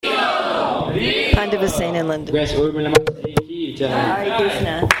Pandavasena London. Grace Urmila Mataji ki jai. Hare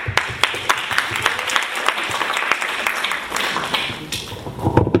Krishna.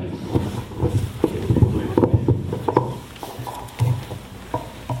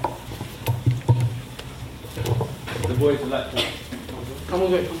 The boys are like, come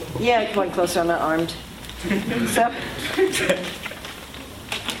on, go. Yeah, come on closer, I'm not armed. So,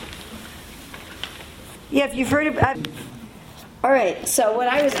 yeah, if you've heard about... All right, so what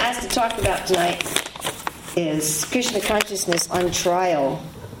I was asked to talk about tonight is Krishna consciousness on trial.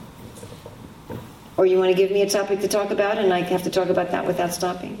 Or you want to give me a topic to talk about and I have to talk about that without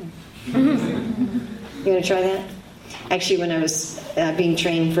stopping? You want to try that? Actually, when I was being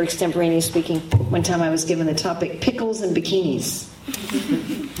trained for extemporaneous speaking, one time I was given the topic, pickles and bikinis.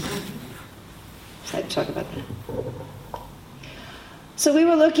 So I'd talk about that. So we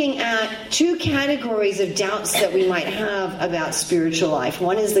were looking at two categories of doubts that we might have about spiritual life.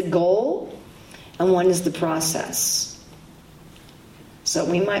 One is the goal, and one is the process. So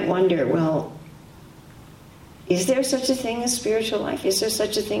we might wonder, well, is there such a thing as spiritual life? Is there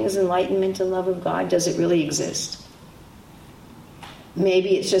such a thing as enlightenment and love of God? Does it really exist?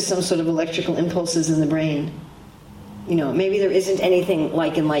 Maybe it's just some sort of electrical impulses in the brain. You know, maybe there isn't anything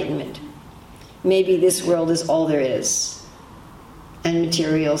like enlightenment. Maybe this world is all there is. And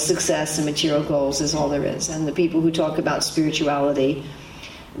material success and material goals is all there is. And the people who talk about spirituality,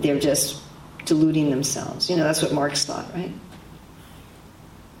 they're just deluding themselves. You know, that's what Marx thought, right?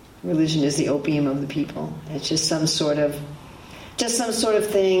 Religion is the opium of the people. It's just some sort of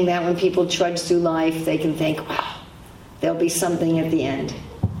thing that when people trudge through life, they can think, wow, there'll be something at the end.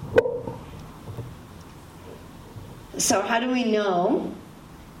 So how do we know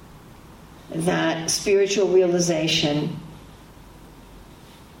that spiritual realization,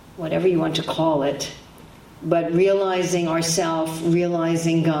 whatever you want to call it, but realizing ourself,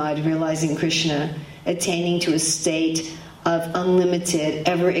 realizing God, realizing Krishna, attaining to a state of unlimited,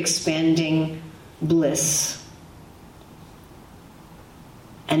 ever-expanding bliss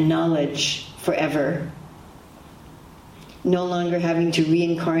and knowledge forever, no longer having to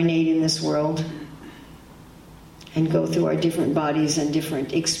reincarnate in this world and go through our different bodies and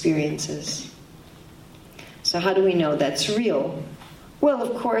different experiences. So how do we know that's real? Well,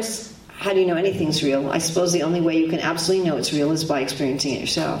 of course, how do you know anything's real? I suppose the only way you can absolutely know it's real is by experiencing it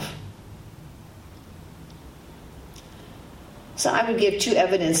yourself. So I would give two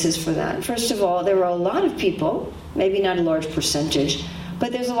evidences for that. First of all, there are a lot of people, maybe not a large percentage,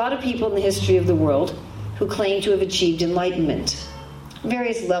 but there's a lot of people in the history of the world who claim to have achieved enlightenment.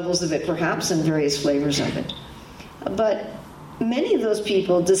 Various levels of it, perhaps, and various flavors of it. But many of those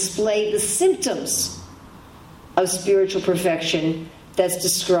people display the symptoms of spiritual perfection that's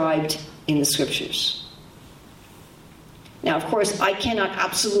described in the scriptures. Now, of course, I cannot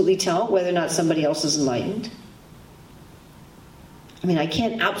absolutely tell whether or not somebody else is enlightened. I mean, I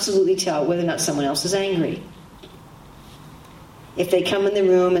can't absolutely tell whether or not someone else is angry. If they come in the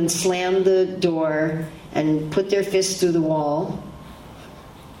room and slam the door and put their fists through the wall,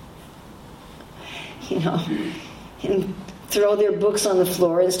 you know, and throw their books on the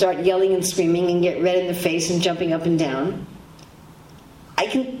floor and start yelling and screaming and get red in the face and jumping up and down, I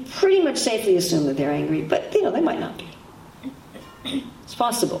can pretty much safely assume that they're angry, but, you know, they might not be. It's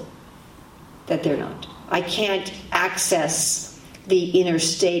possible that they're not. I can't access the inner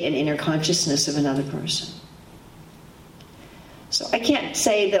state and inner consciousness of another person. So I can't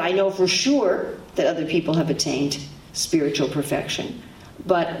say that I know for sure that other people have attained spiritual perfection.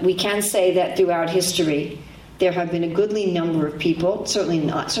 But we can say that throughout history, there have been a goodly number of people, certainly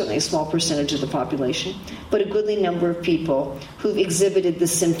a small percentage of the population, but a goodly number of people who've exhibited the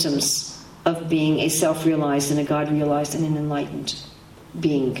symptoms of being a self-realized and a God-realized and an enlightened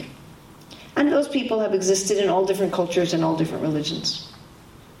being. And those people have existed in all different cultures and all different religions.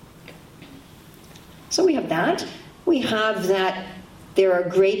 So we have that. We have that there are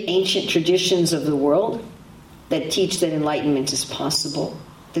great ancient traditions of the world that teach that enlightenment is possible,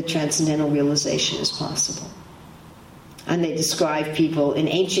 that transcendental realization is possible. And they describe people in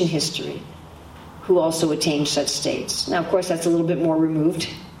ancient history who also attained such states. Now, of course, that's a little bit more removed.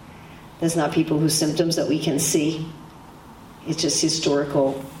 There's not people whose symptoms that we can see. It's just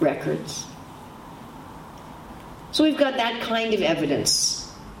historical records. So we've got that kind of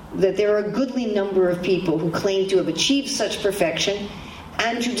evidence, that there are a goodly number of people who claim to have achieved such perfection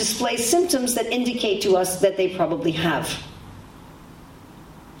and who display symptoms that indicate to us that they probably have.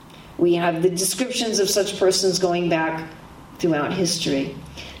 We have the descriptions of such persons going back throughout history.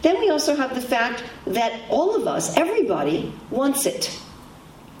 Then we also have the fact that all of us, everybody, wants it.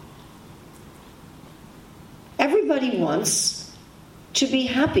 Everybody wants to be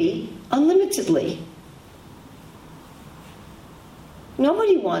happy unlimitedly.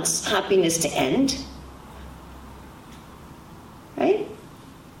 Nobody wants happiness to end, right?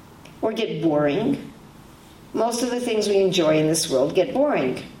 Or get boring. Most of the things we enjoy in this world get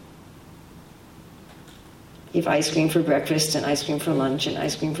boring. You have ice cream for breakfast, and ice cream for lunch, and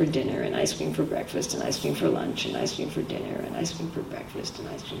ice cream for dinner, and ice cream for breakfast, and ice cream for lunch, and ice cream for dinner, and ice cream for breakfast, and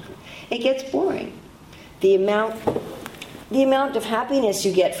ice cream for... It gets boring. The amount of happiness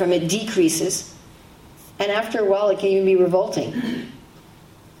you get from it decreases, and after a while it can even be revolting.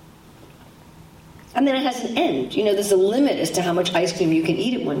 And then it has an end. There's a limit as to how much ice cream you can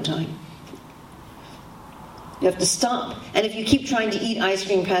eat at one time. You have to stop. And if you keep trying to eat ice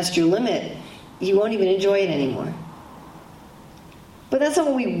cream past your limit, you won't even enjoy it anymore. But that's not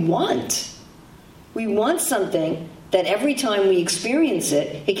what we want. We want something that every time we experience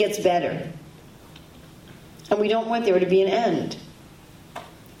it, it gets better. And we don't want there to be an end.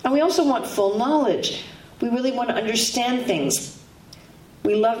 And we also want full knowledge. We really want to understand things.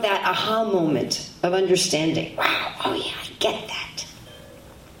 We love that aha moment of understanding. Wow, oh yeah, I get that.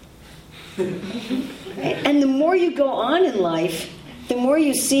 Right? And the more you go on in life, the more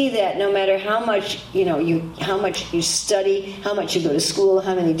you see that no matter how much you study, how much you go to school,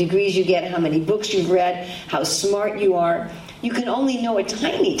 how many degrees you get, how many books you've read, how smart you are, you can only know a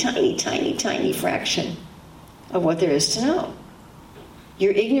tiny, tiny, tiny, tiny fraction of what there is to know.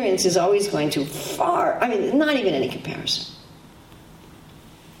 Your ignorance is always going to not even any comparison.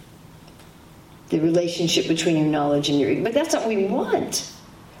 The relationship between your knowledge and your ignorance. But that's not what we want.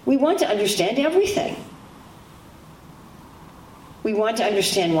 We want to understand everything. We want to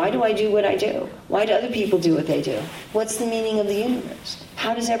understand, why do I do what I do? Why do other people do what they do? What's the meaning of the universe?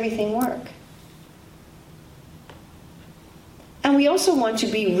 How does everything work? And we also want to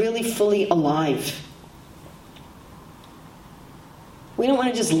be really fully alive. We don't want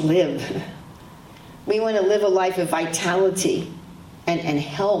to just live. We want to live a life of vitality and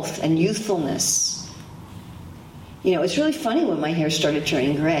health and youthfulness. It's really funny when my hair started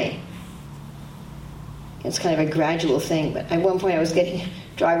turning gray. It's kind of a gradual thing, but at one point I was getting a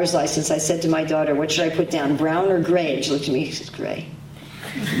driver's license. I said to my daughter, what should I put down, brown or gray? And she looked at me and said, gray.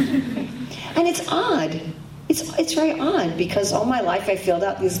 And it's odd. It's very odd, because all my life I filled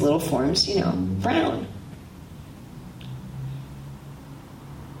out these little forms, brown.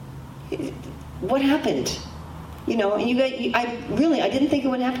 What happened? And I didn't think it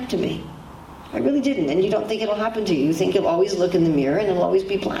would happen to me. I really didn't. And you don't think it'll happen to you. You think you'll always look in the mirror and it'll always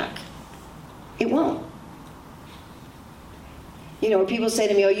be black. It won't. When people say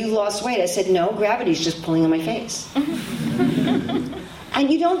to me, oh, you lost weight, I said, no, gravity's just pulling on my face.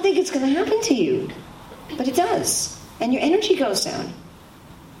 And you don't think it's going to happen to you. But it does. And your energy goes down.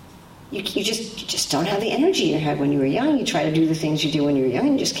 You just don't have the energy you had when you were young. You try to do the things you do when you were young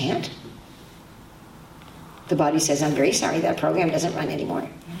and you just can't. The body says, I'm very sorry, that program doesn't run anymore.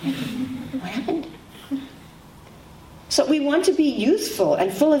 What happened? So we want to be youthful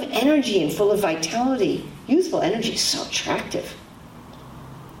and full of energy and full of vitality. Youthful energy is so attractive.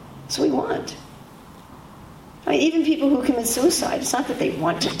 That's what we want. Even people who commit suicide, it's not that they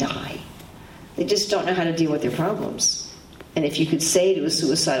want to die. They just don't know how to deal with their problems. And if you could say to a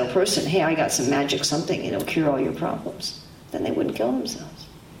suicidal person, hey, I got some magic something, it'll cure all your problems, then they wouldn't kill themselves.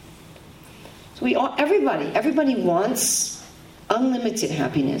 So everybody wants unlimited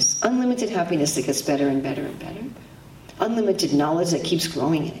happiness that gets better and better and better, unlimited knowledge that keeps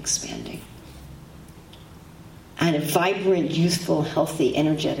growing and expanding, and a vibrant, youthful, healthy,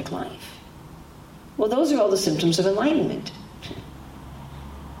 energetic life. Well, those are all the symptoms of enlightenment.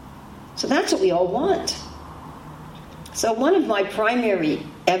 So that's what we all want. So one of my primary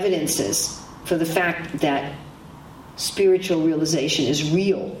evidences for the fact that spiritual realization is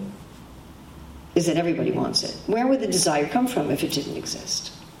real is that everybody wants it. Where would the desire come from if it didn't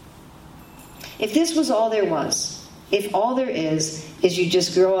exist? If this was all there was, if all there is you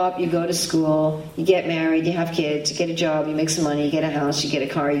just grow up, you go to school, you get married, you have kids, you get a job, you make some money, you get a house, you get a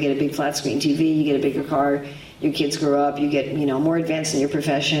car, you get a big flat screen TV, you get a bigger car, your kids grow up, you get more advanced in your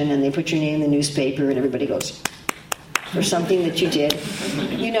profession, and they put your name in the newspaper, and everybody goes for something that you did,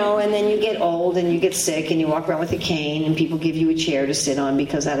 and then you get old and you get sick and you walk around with a cane and people give you a chair to sit on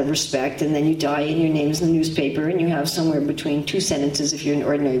because out of respect, and then you die and your name's in the newspaper, and you have somewhere between 2 sentences if you're an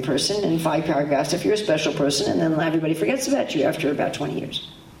ordinary person and 5 paragraphs if you're a special person, and then everybody forgets about you after about 20 years.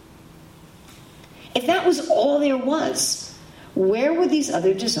 If that was all there was, where would these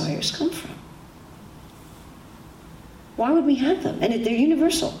other desires come from? Why would we have them? And they're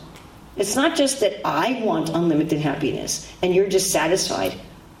universal. It's not just that I want unlimited happiness and you're dissatisfied.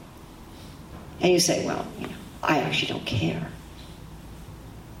 And you say, well, I actually don't care.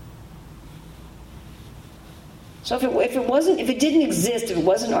 So if it didn't exist, if it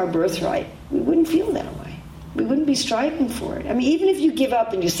wasn't our birthright, we wouldn't feel that way. We wouldn't be striving for it. I mean, even if you give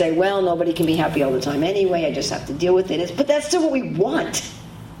up and you say, well, nobody can be happy all the time anyway, I just have to deal with it. But that's still what we want.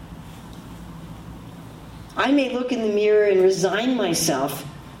 I may look in the mirror and resign myself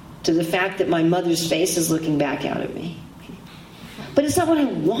to the fact that my mother's face is looking back out at me. But it's not what I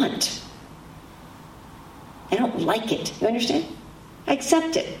want. I don't like it. You understand? I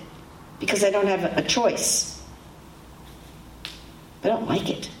accept it because I don't have a choice. But I don't like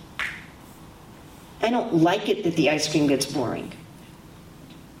it. I don't like it that the ice cream gets boring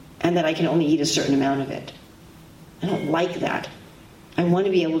and that I can only eat a certain amount of it. I don't like that. I want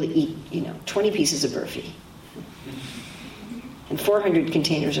to be able to eat, 20 pieces of burfi and 400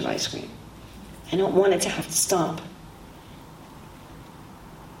 containers of ice cream. I don't want it to have to stop.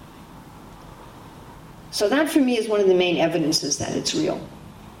 So that for me is one of the main evidences that it's real.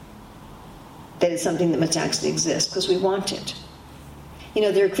 That it's something that must actually exist because we want it.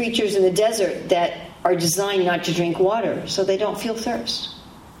 There are creatures in the desert that are designed not to drink water, so they don't feel thirst.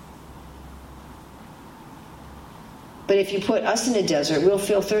 But if you put us in a desert, we'll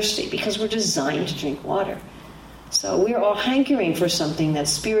feel thirsty because we're designed to drink water. So we're all hankering for something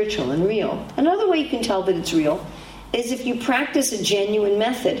that's spiritual and real. Another way you can tell that it's real is if you practice a genuine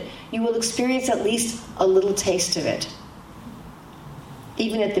method, you will experience at least a little taste of it,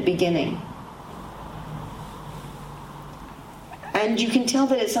 even at the beginning. And you can tell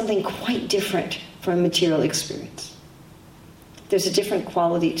that it's something quite different from a material experience. There's a different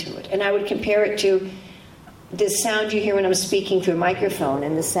quality to it. And I would compare it to the sound you hear when I'm speaking through a microphone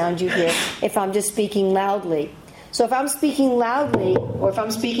and the sound you hear if I'm just speaking loudly. So if I'm speaking loudly or if I'm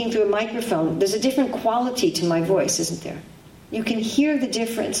speaking through a microphone, there's a different quality to my voice, isn't there? You can hear the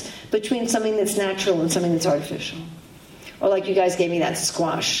difference between something that's natural and something that's artificial. Or like you guys gave me that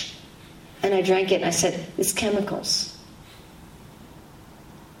squash. And I drank it and I said, it's chemicals.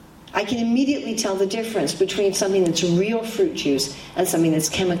 I can immediately tell the difference between something that's real fruit juice and something that's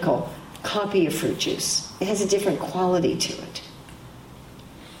chemical, copy of fruit juice. It has a different quality to it.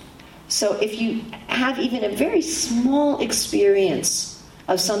 So if you have even a very small experience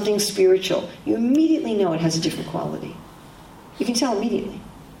of something spiritual, you immediately know it has a different quality. You can tell immediately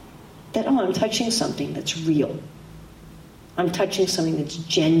that, I'm touching something that's real. I'm touching something that's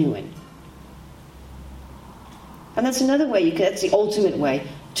genuine. And that's another way, that's the ultimate way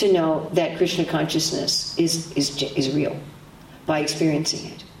to know that Krishna consciousness is real, by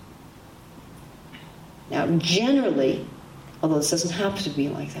experiencing it. Now, generally, although this doesn't have to be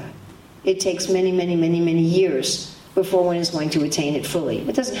like that, it takes many, many, many, many years before one is going to attain it fully.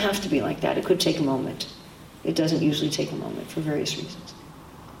 It doesn't have to be like that. It could take a moment. It doesn't usually take a moment for various reasons.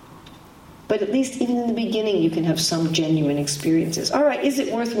 But at least even in the beginning, you can have some genuine experiences. All right, is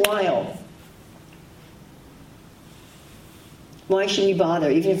it worthwhile? Why should we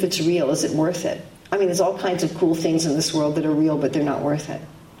bother? Even if it's real, is it worth it? I mean, there's all kinds of cool things in this world that are real, but they're not worth it.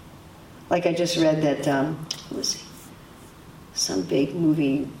 Like I just read that, who was he? Some big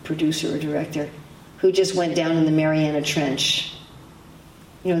movie producer or director who just went down in the Mariana Trench.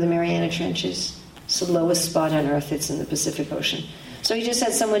 You know the Mariana Trench is? It's the lowest spot on Earth. It's in the Pacific Ocean. So he just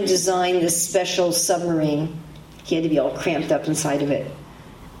had someone design this special submarine. He had to be all cramped up inside of it.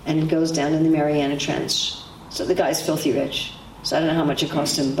 And it goes down in the Mariana Trench. So the guy's filthy rich. So I don't know how much it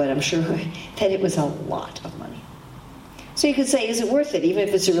cost him, but I'm sure that it was a lot of money. So you could say, is it worth it, even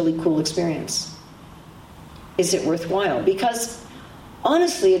if it's a really cool experience? Is it worthwhile? Because,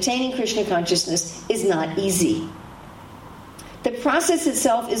 honestly, attaining Krishna consciousness is not easy. The process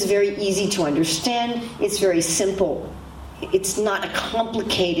itself is very easy to understand. It's very simple. It's not a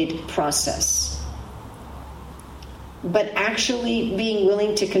complicated process. But actually being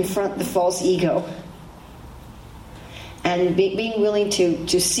willing to confront the false ego and being willing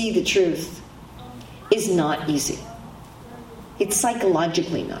to see the truth is not easy. It's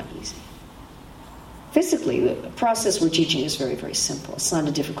psychologically not easy. Physically, the process we're teaching is very, very simple. It's not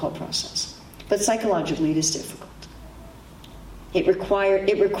a difficult process. But psychologically, it is difficult. It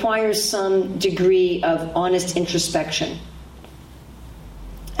requires some degree of honest introspection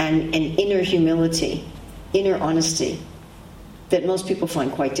and inner humility, inner honesty that most people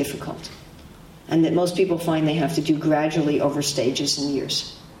find quite difficult. And that most people find they have to do gradually over stages and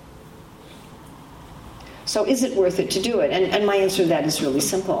years. So is it worth it to do it? And my answer to that is really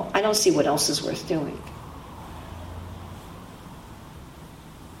simple. I don't see what else is worth doing.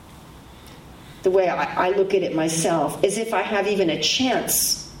 The way I look at it myself is if I have even a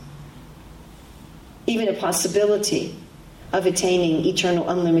chance, even a possibility of attaining eternal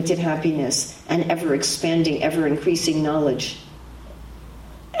unlimited happiness and ever expanding, ever increasing knowledge,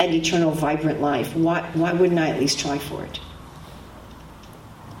 and eternal, vibrant life, why wouldn't I at least try for it?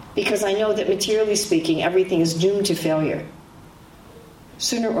 Because I know that materially speaking, everything is doomed to failure,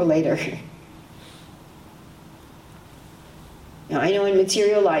 sooner or later. Now, I know in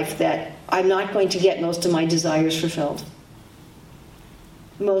material life that I'm not going to get most of my desires fulfilled.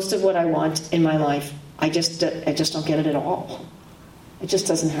 Most of what I want in my life, I just don't get it at all. It just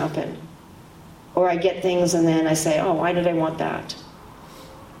doesn't happen. Or I get things and then I say, oh, why did I want that?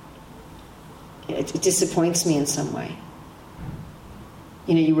 It disappoints me in some way.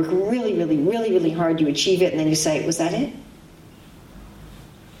 You know, you work really, really, really, really hard, you achieve it, and then you say, was that it?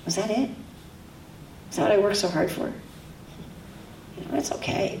 Was that it? Is that what I worked so hard for? You know, it's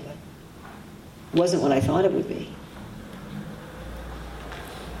okay, but it wasn't what I thought it would be.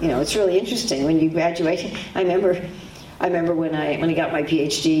 You know, it's really interesting when you graduate. I remember when I got my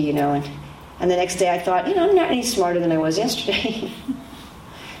PhD, you know, and the next day I thought, you know, I'm not any smarter than I was yesterday.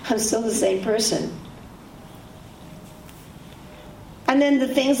 I'm still the same person. And then the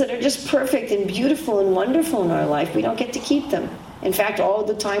things that are just perfect and beautiful and wonderful in our life, we don't get to keep them. In fact, all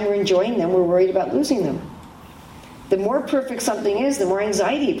the time we're enjoying them, we're worried about losing them. The more perfect something is, the more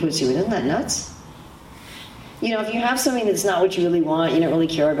anxiety it puts you in. Isn't that nuts? You know, if you have something that's not what you really want, you don't really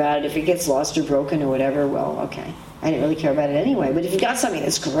care about it, if it gets lost or broken or whatever, well, okay. I didn't really care about it anyway. But if you've got something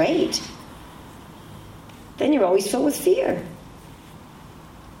that's great, then you're always filled with fear.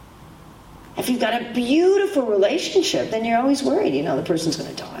 If you've got a beautiful relationship, then you're always worried, you know, the person's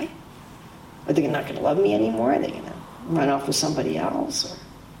going to die. Are they not going to love me anymore? Are they going to run off with somebody else? Or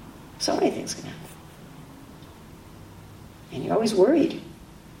so many things can happen. And you're always worried.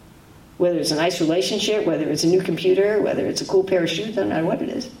 Whether it's a nice relationship, whether it's a new computer, whether it's a cool pair of shoes, doesn't matter what it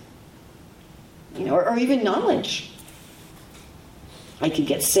is. You know, or even knowledge. I could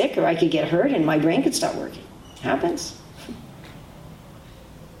get sick or I could get hurt and my brain could stop working. It happens.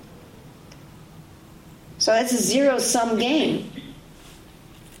 So that's a zero-sum game.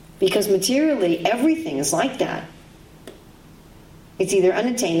 Because materially, everything is like that. It's either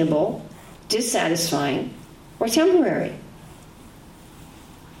unattainable, dissatisfying, or temporary.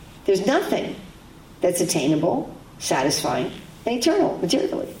 There's nothing that's attainable, satisfying, and eternal,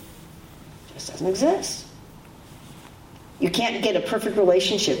 materially. It just doesn't exist. You can't get a perfect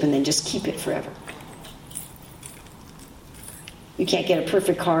relationship and then just keep it forever. You can't get a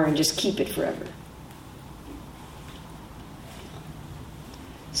perfect car and just keep it forever.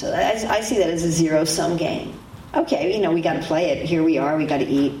 So I see that as a zero-sum game. Okay, you know, we got to play it. Here we are. We got to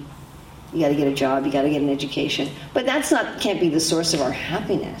eat. You got to get a job. You got to get an education. But can't be the source of our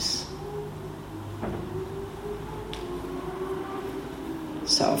happiness.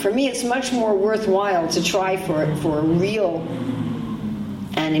 So for me, it's much more worthwhile to try for a real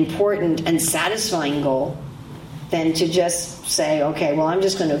and important and satisfying goal than to just say, okay, well, I'm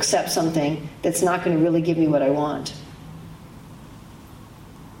just going to accept something that's not going to really give me what I want.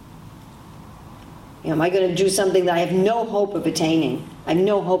 You know, am I going to do something that I have no hope of attaining? I have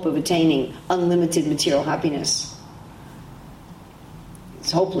no hope of attaining unlimited material happiness.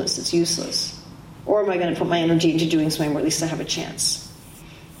 It's hopeless. It's useless. Or am I going to put my energy into doing something where at least I have a chance?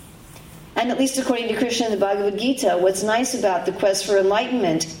 And at least according to Krishna in the Bhagavad Gita, what's nice about the quest for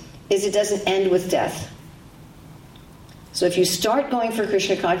enlightenment is it doesn't end with death. So if you start going for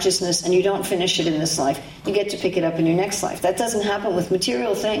Krishna consciousness and you don't finish it in this life, you get to pick it up in your next life. That doesn't happen with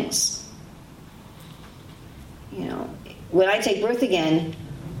material things. You know, when I take birth again,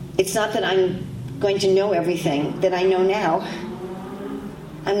 it's not that I'm going to know everything that I know now.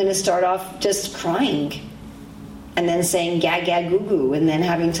 I'm going to start off just crying and then saying gag gag goo goo and then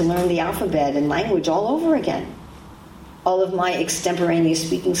having to learn the alphabet and language all over again. All of my extemporaneous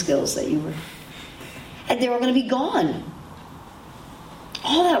speaking skills that you were. And they're all going to be gone.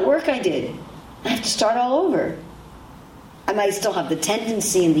 All that work I did, I have to start all over. I might still have the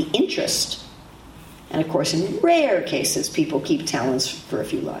tendency and the interest. And of course, in rare cases, people keep talents for a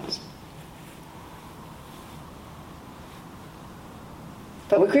few lives.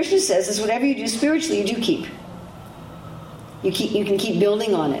 But what Krishna says is whatever you do spiritually, you do keep. You can keep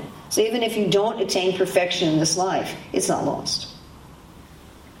building on it. So even if you don't attain perfection in this life, it's not lost.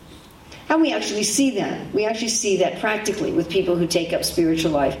 And we actually see that. We actually see that practically with people who take up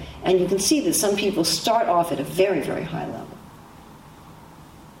spiritual life. And you can see that some people start off at a very, very high level.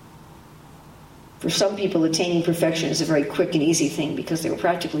 For some people, attaining perfection is a very quick and easy thing because they were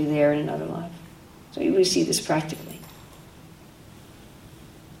practically there in another life. So you really see this practically.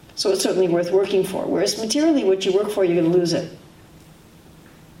 So it's certainly worth working for. Whereas materially, what you work for, you're going to lose it.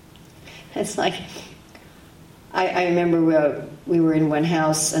 It's like, I remember we were in one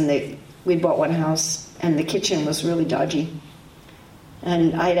house, and we'd bought one house, and the kitchen was really dodgy.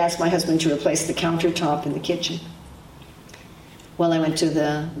 And I had asked my husband to replace the countertop in the kitchen. Well, I went to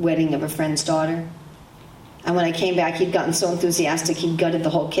the wedding of a friend's daughter. And when I came back, he'd gotten so enthusiastic, he'd gutted the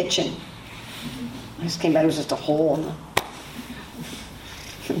whole kitchen. I just came back, it was just a hole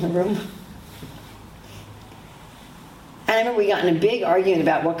in the room. And I remember we got in a big argument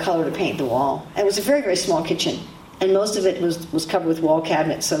about what color to paint the wall. And it was a very, very small kitchen. And most of it was covered with wall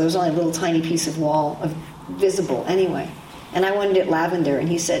cabinets, so there was only a little tiny piece of wall visible anyway. And I wanted it lavender, and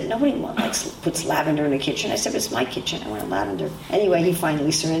he said, nobody puts lavender in a kitchen. I said, but it's my kitchen, I want it lavender. Anyway, he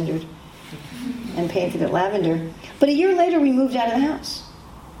finally surrendered and painted it lavender. But a year later, we moved out of the house,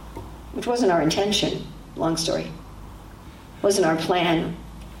 which wasn't our intention, long story. Wasn't our plan.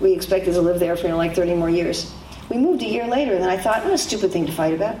 We expected to live there for like 30 more years. We moved a year later, and then I thought, what a stupid thing to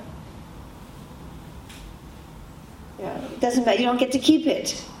fight about. It doesn't matter, you don't get to keep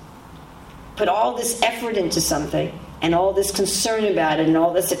it. Put all this effort into something, and all this concern about it, and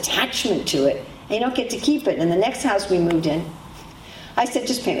all this attachment to it, and you don't get to keep it. And the next house we moved in, I said,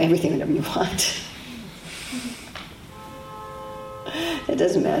 just paint everything whatever you want. It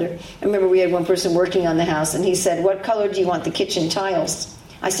doesn't matter. I remember we had one person working on the house, and he said, what color do you want the kitchen tiles?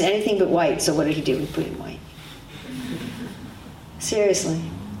 I said, anything but white. So what did he do? He put in white. Seriously.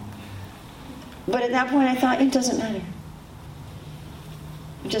 But at that point I thought, it doesn't matter.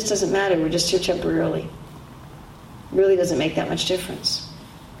 It just doesn't matter. We're just here temporarily. It really doesn't make that much difference.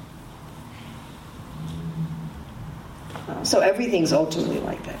 So everything's ultimately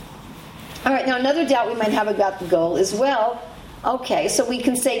like that. All right, now another doubt we might have about the goal is, well, okay, so we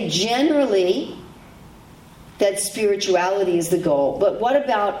can say generally that spirituality is the goal, but what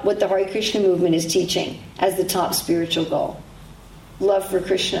about what the Hare Krishna movement is teaching as the top spiritual goal? Love for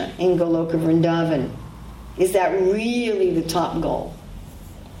Krishna in Goloka Vrindavan. Is that really the top goal?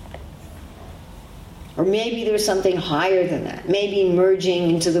 Or maybe there's something higher than that. Maybe merging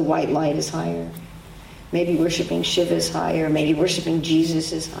into the white light is higher. Maybe worshiping Shiva is higher. Maybe worshiping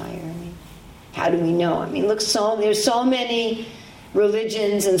Jesus is higher. I mean, how do we know? I mean, look, there's so many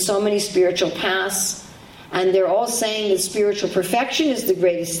religions and so many spiritual paths, and they're all saying that spiritual perfection is the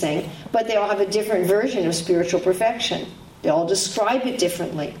greatest thing, but they all have a different version of spiritual perfection. They all describe it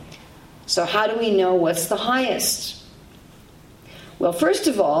differently. So how do we know what's the highest? Well, first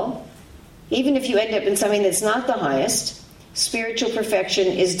of all, even if you end up in something that's not the highest, spiritual perfection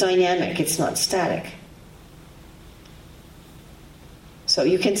is dynamic. It's not static. So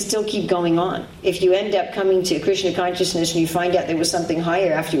you can still keep going on. If you end up coming to Krishna consciousness and you find out there was something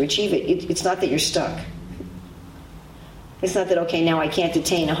higher after you achieve it, it's not that you're stuck. It's not that, okay, now I can't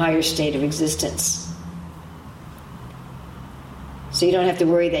attain a higher state of existence. So you don't have to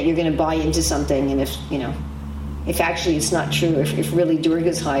worry that you're going to buy into something, and if actually it's not true, if really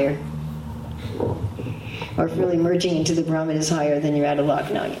Durga's higher, or if really merging into the Brahman is higher, then you're out of luck.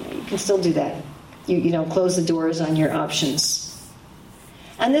 No, you can still do that. You don't close the doors on your options.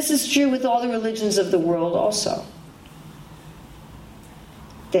 And this is true with all the religions of the world also.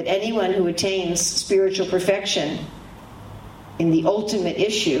 That anyone who attains spiritual perfection in the ultimate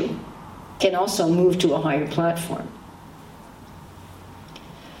issue can also move to a higher platform.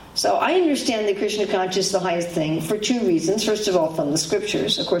 So I understand that Krishna consciousness is the highest thing for two reasons. First of all, from the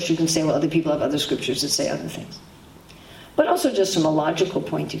scriptures. Of course, you can say, well, other people have other scriptures that say other things. But also just from a logical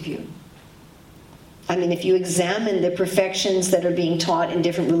point of view. I mean, if you examine the perfections that are being taught in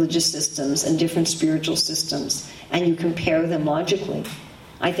different religious systems and different spiritual systems, and you compare them logically,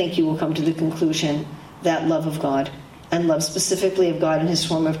 I think you will come to the conclusion that love of God, and love specifically of God in his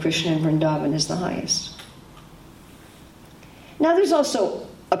form of Krishna and Vrindavan, is the highest. Now there's also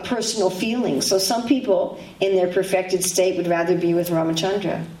a personal feeling. So some people in their perfected state would rather be with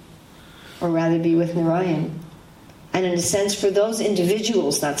Ramachandra or rather be with Narayan. And in a sense, for those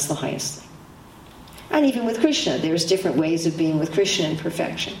individuals, that's the highest thing. And even with Krishna, there's different ways of being with Krishna in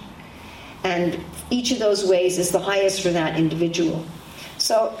perfection. And each of those ways is the highest for that individual.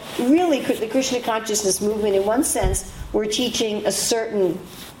 So really, the Krishna consciousness movement, in one sense, we're teaching a certain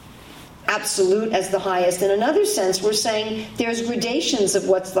absolute as the highest. In another sense, we're saying there's gradations of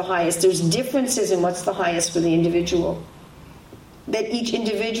what's the highest. There's differences in what's the highest for the individual. That each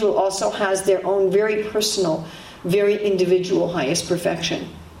individual also has their own very personal, very individual highest perfection,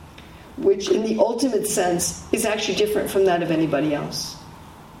 which in the ultimate sense is actually different from that of anybody else.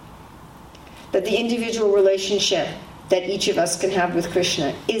 That the individual relationship that each of us can have with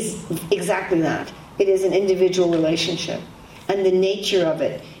Krishna is exactly that. It is an individual relationship. And the nature of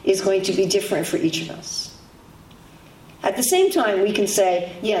it is going to be different for each of us. At the same time, we can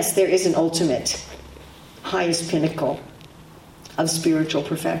say, yes, there is an ultimate, highest pinnacle of spiritual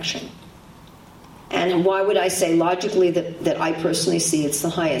perfection. And why would I say logically that I personally see it's the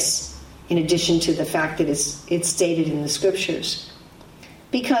highest, in addition to the fact that it's stated in the scriptures?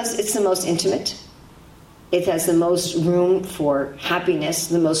 Because it's the most intimate. It has the most room for happiness,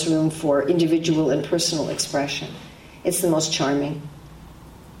 the most room for individual and personal expression. It's the most charming.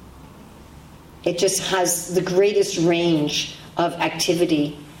 It just has the greatest range of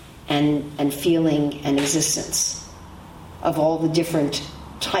activity and feeling and existence of all the different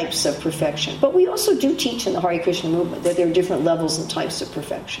types of perfection. But we also do teach in the Hare Krishna movement that there are different levels and types of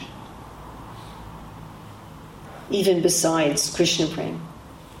perfection, even besides Krishna Prema.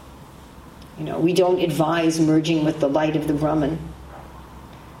 We don't advise merging with the light of the Brahman,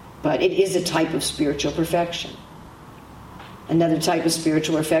 but it is a type of spiritual perfection. Another type of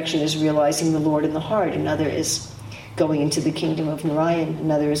spiritual perfection is realizing the Lord in the heart. Another is going into the kingdom of Narayan.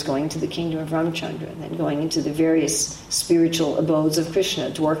 Another is going to the kingdom of Ramchandra, and then going into the various spiritual abodes of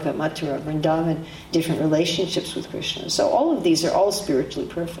Krishna, Dwarka, Mathura, Vrindavan, different relationships with Krishna. So all of these are all spiritually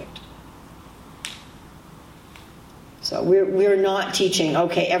perfect. So we're not teaching,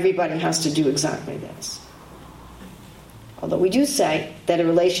 okay, everybody has to do exactly this. Although we do say that a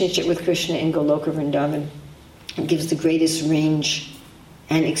relationship with Krishna in Goloka Vrindavan gives the greatest range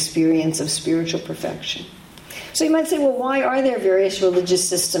and experience of spiritual perfection. So you might say, well, why are there various religious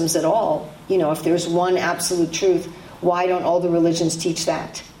systems at all? If there's one absolute truth, why don't all the religions teach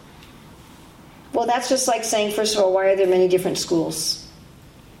that? Well, that's just like saying, first of all, why are there many different schools?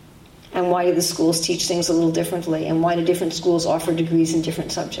 And why do the schools teach things a little differently? And why do different schools offer degrees in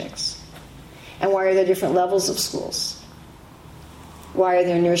different subjects? And why are there different levels of schools? Why are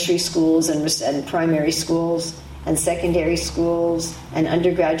there nursery schools and primary schools and secondary schools and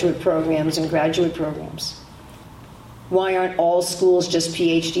undergraduate programs and graduate programs? Why aren't all schools just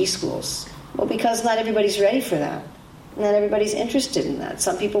PhD schools? Well, because not everybody's ready for that. Not everybody's interested in that.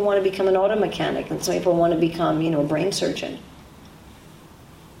 Some people want to become an auto mechanic, and some people want to become, a brain surgeon.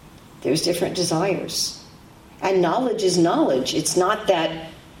 There's different desires. And knowledge is knowledge. It's not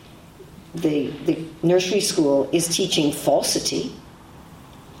that the nursery school is teaching falsity.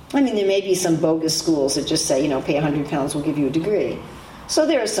 There may be some bogus schools that just say, pay £100, we'll give you a degree. So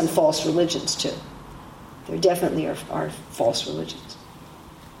there are some false religions too. There definitely are false religions.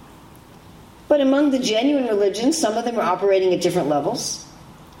 But among the genuine religions, some of them are operating at different levels.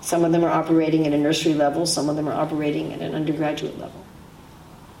 Some of them are operating at a nursery level. Some of them are operating at an undergraduate level.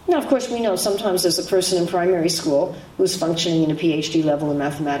 Now, of course, we know sometimes there's a person in primary school who's functioning in a PhD level in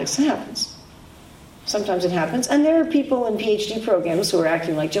mathematics. It happens. Sometimes it happens. And there are people in PhD programs who are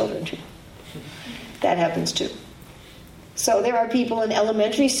acting like children, too. That happens, too. So there are people in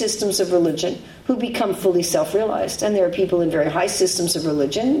elementary systems of religion who become fully self-realized. And there are people in very high systems of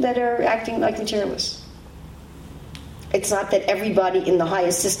religion that are acting like materialists. It's not that everybody in the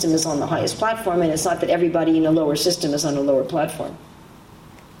highest system is on the highest platform, and it's not that everybody in a lower system is on a lower platform.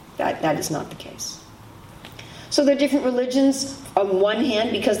 That is not the case. So there are different religions on one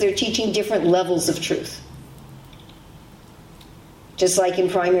hand because they're teaching different levels of truth. Just like in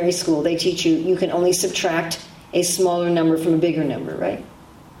primary school, they teach you can only subtract a smaller number from a bigger number, right?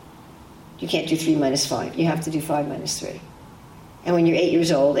 You can't do 3 minus 5. You have to do 5 minus 3. And when you're 8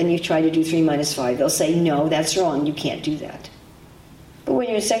 years old and you try to do 3 minus 5, they'll say, no, that's wrong. You can't do that. But when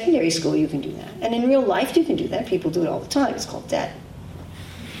you're in secondary school, you can do that. And in real life, you can do that. People do it all the time. It's called debt.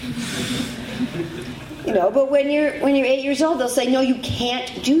 But when you're 8 years old, they'll say, no, you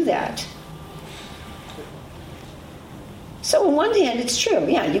can't do that. So on one hand, it's true.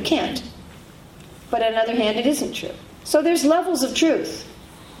 Yeah, you can't. But on the other hand, it isn't true. So there's levels of truth.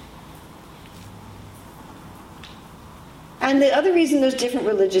 And the other reason there's different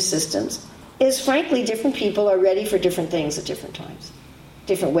religious systems is, frankly, different people are ready for different things at different times.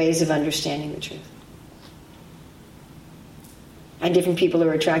 Different ways of understanding the truth. And different people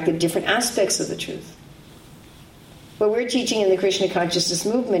are attracted to different aspects of the truth. What we're teaching in the Krishna consciousness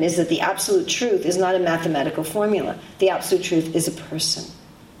movement is that the absolute truth is not a mathematical formula. The absolute truth is a person.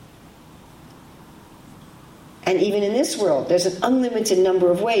 And even in this world, there's an unlimited number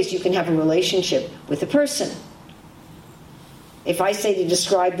of ways you can have a relationship with a person. If I say to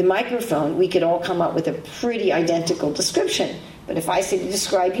describe the microphone, we could all come up with a pretty identical description. But if I say to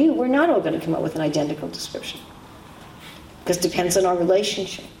describe you, we're not all going to come up with an identical description. Because it depends on our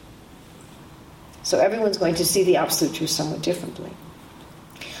relationship. So everyone's going to see the absolute truth somewhat differently.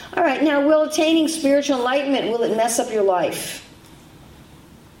 All right, now, will attaining spiritual enlightenment, will it mess up your life?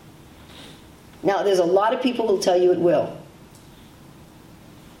 Now, there's a lot of people who'll tell you it will.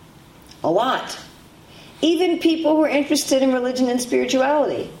 A lot. Even people who are interested in religion and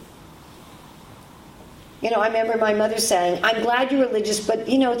spirituality. I remember my mother saying, I'm glad you're religious, but,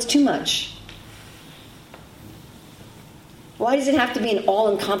 it's too much. Why does it have to be an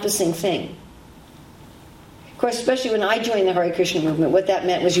all-encompassing thing? Of course, especially when I joined the Hare Krishna movement, what that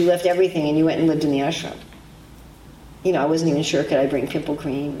meant was you left everything and you went and lived in the ashram. I wasn't even sure could I bring pimple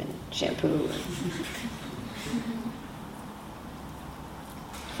cream and shampoo.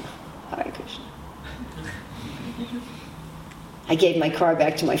 Hare Krishna. I gave my car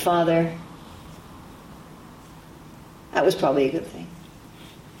back to my father. That was probably a good thing.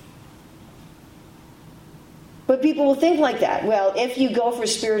 But people will think like that. Well, if you go for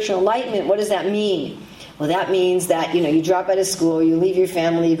spiritual enlightenment, what does that mean? Well, that means that, you drop out of school, you leave your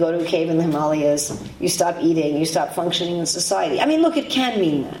family, you go to a cave in the Himalayas, you stop eating, you stop functioning in society. I mean, look, it can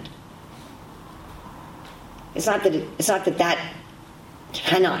mean that. It's not that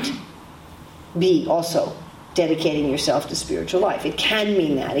cannot be also dedicating yourself to spiritual life. It can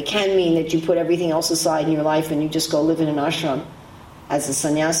mean that. It can mean that you put everything else aside in your life and you just go live in an ashram as a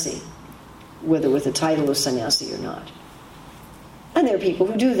sannyasi, whether with the title of sannyasi or not. And there are people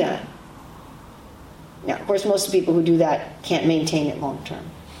who do that. Now, of course, most of the people who do that can't maintain it long term.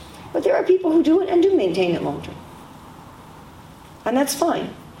 But there are people who do it and do maintain it long term. And that's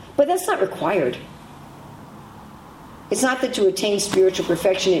fine. But that's not required. It's not that to attain spiritual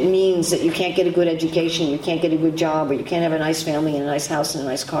perfection it means that you can't get a good education, you can't get a good job, or you can't have a nice family and a nice house and a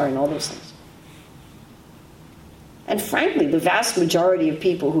nice car and all those things. And frankly, the vast majority of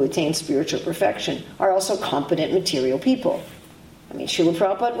people who attain spiritual perfection are also competent material people. I mean, Srila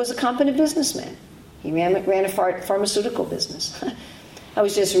Prabhupada was a competent businessman. He ran a pharmaceutical business. I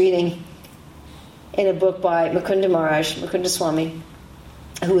was just reading in a book by Mukunda Maharaj, Mukunda Swami,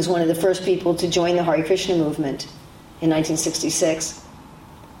 who was one of the first people to join the Hare Krishna movement in 1966.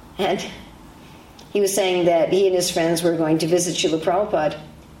 And he was saying that he and his friends were going to visit Srila Prabhupada,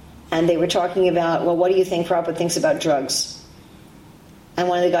 and they were talking about, well, what do you think Prabhupada thinks about drugs? And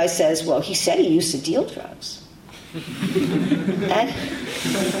one of the guys says, well, he said he used to deal drugs.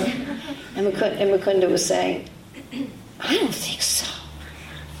 And Mukunda was saying, I don't think so.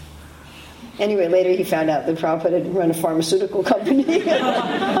 Anyway, later he found out that Prabhupada had run a pharmaceutical company.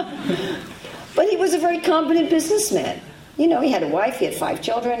 But he was a very competent businessman. He had a wife, he had 5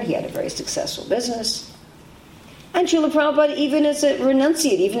 children, he had a very successful business. And Srila Prabhupada, even as a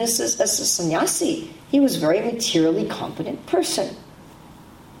renunciate, even as a sannyasi, he was a very materially competent person.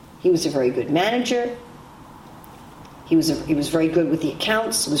 He was a very good manager. He was very good with the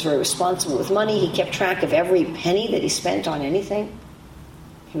accounts. He was very responsible with money. He kept track of every penny that he spent on anything.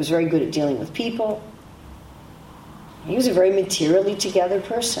 He was very good at dealing with people. He was a very materially together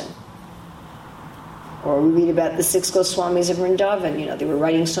person. Or we read about the 6 Goswamis of Vrindavan. They were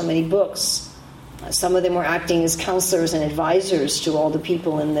writing so many books. Some of them were acting as counselors and advisors to all the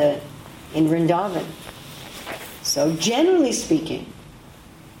people in Vrindavan. So generally speaking,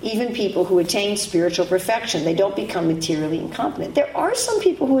 even people who attain spiritual perfection, they don't become materially incompetent. There are some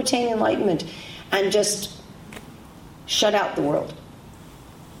people who attain enlightenment and just shut out the world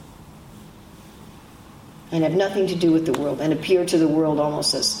and have nothing to do with the world and appear to the world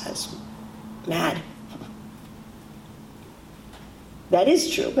almost as mad. That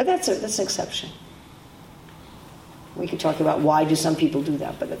is true, but that's an exception. We could talk about why do some people do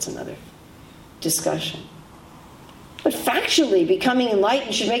that, but that's another discussion. But factually, becoming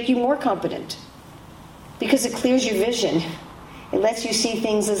enlightened should make you more competent because it clears your vision. It lets you see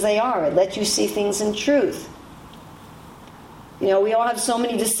things as they are. It lets you see things in truth. We all have so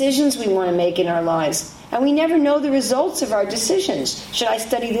many decisions we want to make in our lives, and we never know the results of our decisions. Should I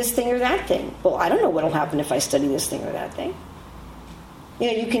study this thing or that thing? Well, I don't know what will happen if I study this thing or that thing.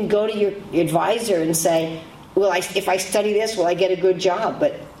 You can go to your advisor and say, well, if I study this, will I get a good job?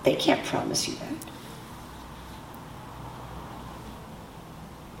 But they can't promise you that.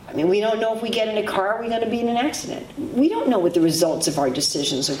 I mean, we don't know if we get in a car, we're going to be in an accident. We don't know what the results of our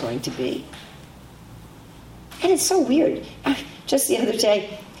decisions are going to be. And it's so weird. Just the other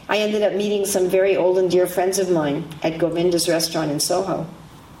day, I ended up meeting some very old and dear friends of mine at Govinda's restaurant in Soho.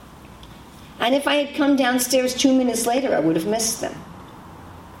 And if I had come downstairs 2 minutes later, I would have missed them.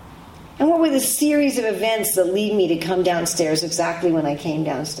 And what were the series of events that lead me to come downstairs exactly when I came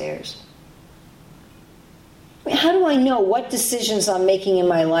downstairs? I mean, how do I know what decisions I'm making in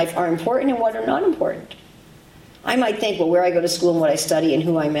my life are important and what are not important? I might think, well, where I go to school and what I study and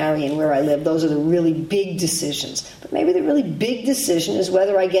who I marry and where I live, those are the really big decisions. But maybe the really big decision is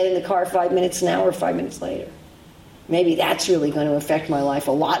whether I get in the car 5 minutes now or 5 minutes later. Maybe that's really going to affect my life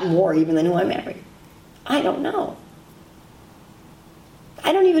a lot more even than who I marry. I don't know.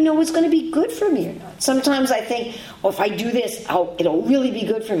 I don't even know what's going to be good for me or not. Sometimes I think, if I do this, it'll really be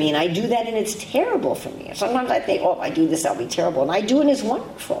good for me. And I do that and it's terrible for me. Sometimes I think, if I do this, I'll be terrible. And I do it and it's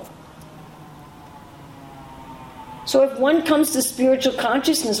wonderful. So if one comes to spiritual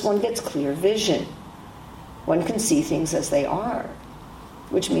consciousness, one gets clear vision. One can see things as they are,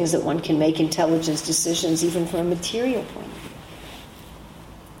 which means that one can make intelligent decisions even from a material point of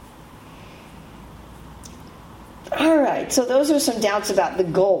view. All right, so those are some doubts about the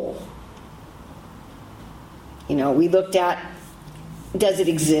goal. We looked at, does it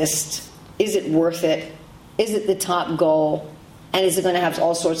exist? Is it worth it? Is it the top goal? And is it going to have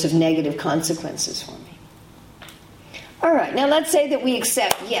all sorts of negative consequences for me? All right, now let's say that we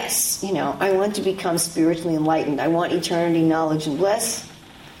accept, yes, I want to become spiritually enlightened. I want eternity, knowledge, and bliss.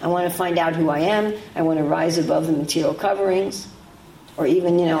 I want to find out who I am. I want to rise above the material coverings. Or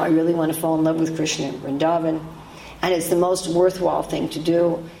even, I really want to fall in love with Krishna and Vrindavan. And it's the most worthwhile thing to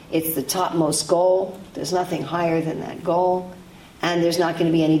do. It's the topmost goal. There's nothing higher than that goal. And there's not going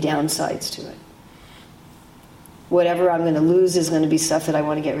to be any downsides to it. Whatever I'm going to lose is going to be stuff that I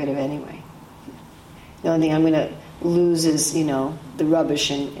want to get rid of anyway. The only thing I'm going to lose is, the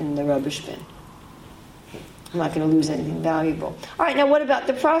rubbish in the rubbish bin. I'm not going to lose anything valuable. All right, now what about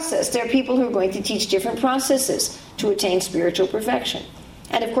the process? There are people who are going to teach different processes to attain spiritual perfection.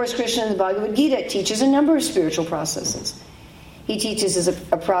 And of course, Krishna in the Bhagavad Gita teaches a number of spiritual processes. He teaches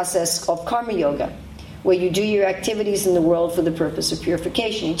a process called Karma Yoga, where you do your activities in the world for the purpose of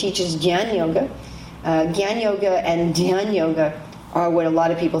purification. He teaches Jnana Yoga. Jnana Yoga and Dhyan Yoga are what a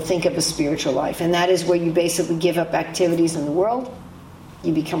lot of people think of as spiritual life. And that is where you basically give up activities in the world.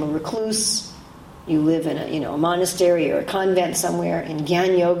 You become a recluse. You live in a monastery or a convent somewhere. In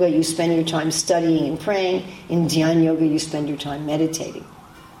Jnana Yoga, you spend your time studying and praying. In Dhyan Yoga, you spend your time meditating.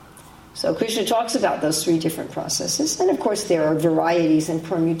 So Krishna talks about those three different processes. And of course, there are varieties and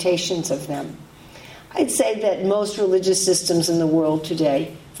permutations of them. I'd say that most religious systems in the world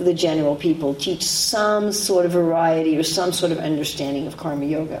today, for the general people, teach some sort of variety or some sort of understanding of Karma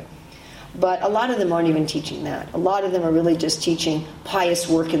Yoga. But a lot of them aren't even teaching that. A lot of them are really just teaching pious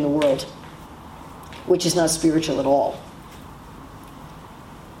work in the world, which is not spiritual at all.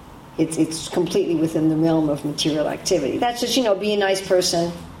 It's completely within the realm of material activity. That's just, be a nice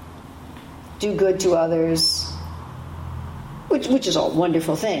person, do good to others, which is all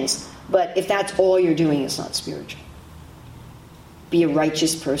wonderful things. But if that's all you're doing, it's not spiritual. Be a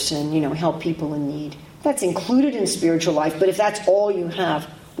righteous person, help people in need. That's included in spiritual life, but if that's all you have,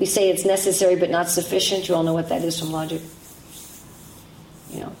 we say it's necessary but not sufficient. You all know what that is from logic.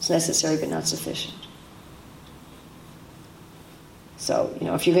 It's necessary but not sufficient. So,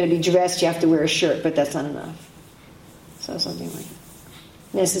 if you're going to be dressed, you have to wear a shirt, but that's not enough. So something like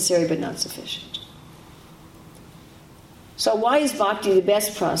that. Necessary but not sufficient. So why is bhakti the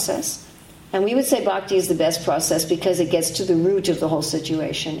best process? And we would say bhakti is the best process because it gets to the root of the whole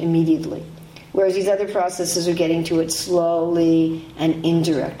situation immediately. Whereas these other processes are getting to it slowly and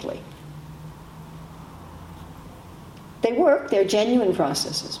indirectly. They work, they're genuine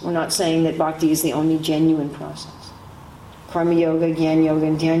processes. We're not saying that bhakti is the only genuine process. Karma Yoga, Jnana Yoga,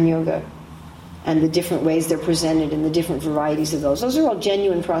 and Dhyan Yoga, and the different ways they're presented and the different varieties of those are all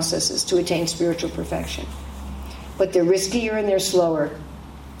genuine processes to attain spiritual perfection. But they're riskier and they're slower,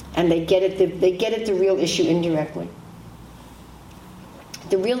 and they get at the real issue indirectly.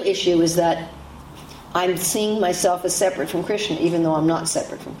 The real issue is that I'm seeing myself as separate from Krishna, even though I'm not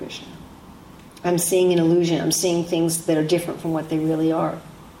separate from Krishna. I'm seeing an illusion. I'm seeing things that are different from what they really are.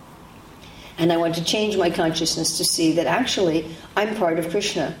 And I want to change my consciousness to see that actually I'm part of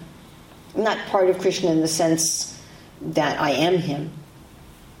Krishna. I'm not part of Krishna in the sense that I am him.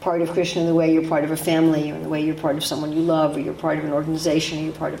 Part of Krishna in the way you're part of a family, or in the way you're part of someone you love, or you're part of an organization, or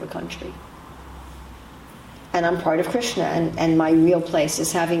you're part of a country. And I'm part of Krishna, and my real place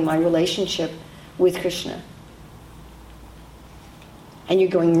is having my relationship with Krishna. And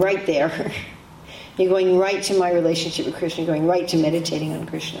you're going right there. You're going right to my relationship with Krishna, going right to meditating on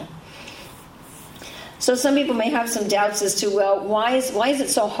Krishna. So some people may have some doubts as to, well, why is it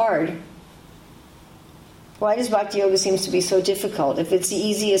so hard? Why does Bhakti Yoga seems to be so difficult? If it's the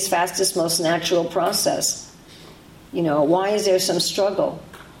easiest, fastest, most natural process, why is there some struggle?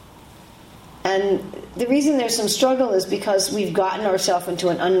 And the reason there's some struggle is because we've gotten ourselves into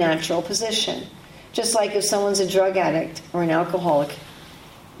an unnatural position. Just like if someone's a drug addict or an alcoholic,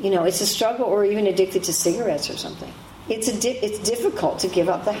 it's a struggle, or even addicted to cigarettes or something. It's difficult to give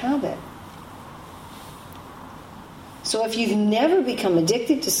up the habit. So if you've never become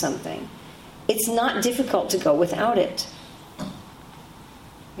addicted to something, it's not difficult to go without it.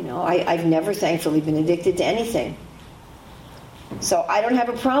 I've never, thankfully, been addicted to anything. So I don't have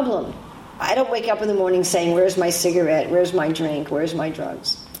a problem. I don't wake up in the morning saying, where's my cigarette? Where's my drink? Where's my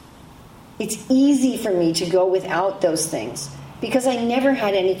drugs? It's easy for me to go without those things because I never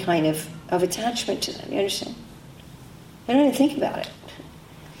had any kind of attachment to them. You understand? They don't even think about it.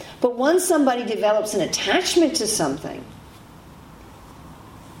 But once somebody develops an attachment to something,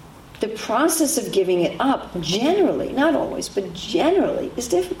 the process of giving it up generally, not always, but generally, is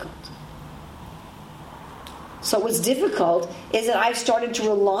difficult. So what's difficult is that I've started to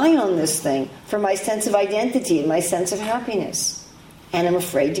rely on this thing for my sense of identity and my sense of happiness. And I'm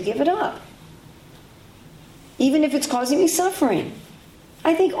afraid to give it up. Even if it's causing me suffering.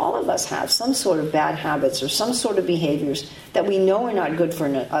 I think all of us have some sort of bad habits or some sort of behaviors that we know are not good for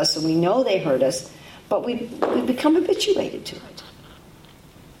us and we know they hurt us, but we become habituated to it.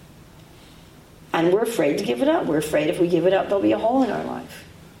 And we're afraid to give it up. We're afraid if we give it up, there'll be a hole in our life.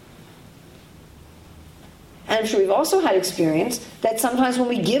 And I'm sure we've also had experience that sometimes when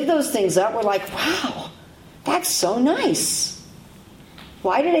we give those things up, we're like, wow, that's so nice.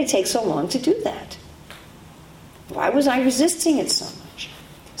 Why did it take so long to do that? Why was I resisting it so much?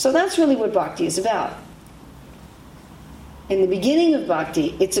 So that's really what bhakti is about. In the beginning of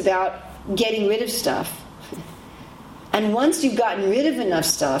bhakti, it's about getting rid of stuff. And once you've gotten rid of enough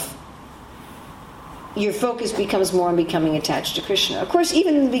stuff, your focus becomes more on becoming attached to Krishna. Of course,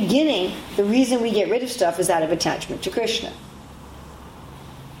 even in the beginning, the reason we get rid of stuff is out of attachment to Krishna.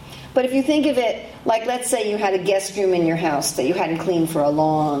 But if you think of it like, let's say you had a guest room in your house that you hadn't cleaned for a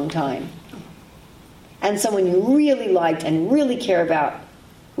long time, and someone you really liked and really care about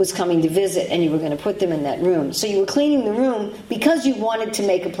was coming to visit, and you were going to put them in that room. So you were cleaning the room because you wanted to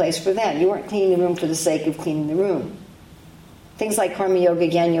make a place for them. You weren't cleaning the room for the sake of cleaning the room. Things like karma yoga,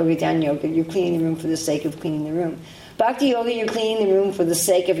 jnana yoga, dhyana yoga, you're cleaning the room for the sake of cleaning the room. Bhakti yoga, you're cleaning the room for the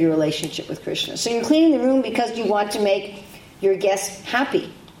sake of your relationship with Krishna. So you're cleaning the room because you want to make your guests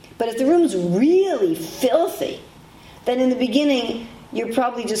happy. But if the room's really filthy, then in the beginning, you're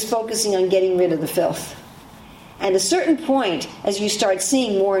probably just focusing on getting rid of the filth. And at a certain point, as you start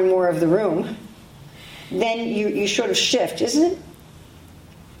seeing more and more of the room, then you sort of shift, isn't it?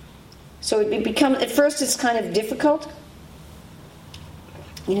 So it becomes, at first it's kind of difficult.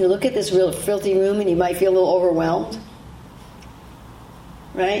 You look at this real filthy room and you might feel a little overwhelmed.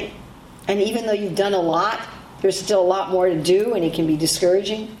 Right? And even though you've done a lot, there's still a lot more to do and it can be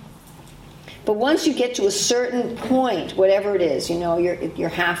discouraging. But once you get to a certain point, whatever it is, you're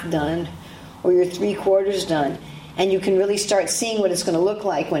half done or you're 3/4 done, and you can really start seeing what it's going to look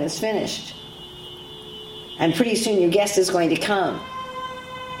like when it's finished. And pretty soon your guest is going to come.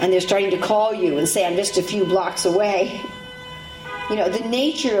 And they're starting to call you and say, I'm just a few blocks away. The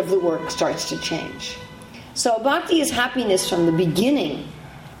nature of the work starts to change. So bhakti is happiness from the beginning,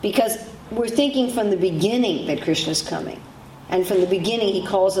 because we're thinking from the beginning that Krishna's coming. And from the beginning he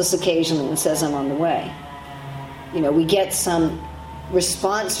calls us occasionally and says, I'm on the way. We get some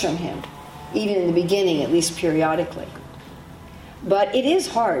response from him, even in the beginning, at least periodically. But it is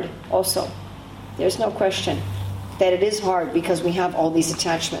hard also. There's no question that it is hard because we have all these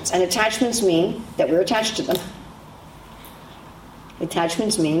attachments. And attachments mean that we're attached to them.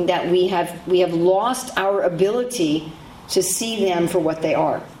 Attachments mean that we have lost our ability to see them for what they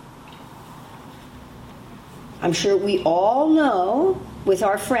are. I'm sure we all know, with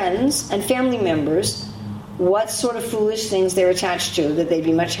our friends and family members, what sort of foolish things they're attached to that they'd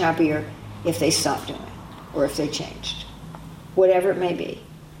be much happier if they stopped doing, or if they changed. Whatever it may be.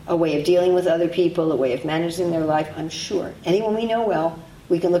 A way of dealing with other people, a way of managing their life, I'm sure. Anyone we know well,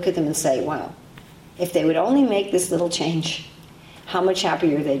 we can look at them and say, wow, if they would only make this little change, how much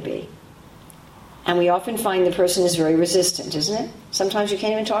happier they'd be. And we often find the person is very resistant, isn't it? Sometimes you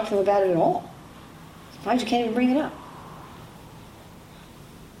can't even talk to them about it at all. Sometimes you can't even bring it up.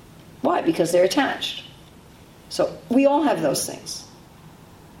 Why? Because they're attached. So we all have those things.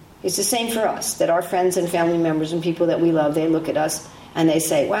 It's the same for us, that our friends and family members and people that we love, they look at us and they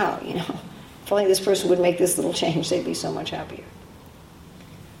say, wow, if only this person would make this little change, they'd be so much happier.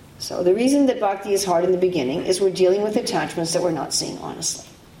 So the reason that bhakti is hard in the beginning is we're dealing with attachments that we're not seeing honestly.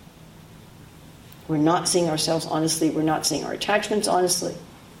 We're not seeing ourselves honestly. We're not seeing our attachments honestly.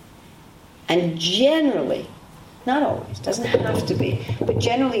 And generally, not always, doesn't have to be, but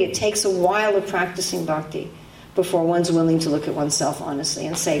generally it takes a while of practicing bhakti before one's willing to look at oneself honestly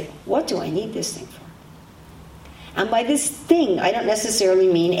and say, what do I need this thing for? And by this thing, I don't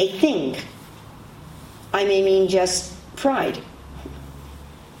necessarily mean a thing. I may mean just pride,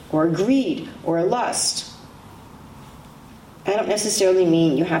 or greed, or lust. I don't necessarily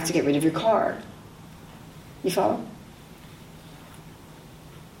mean you have to get rid of your car. You follow?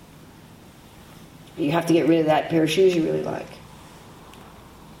 You have to get rid of that pair of shoes you really like.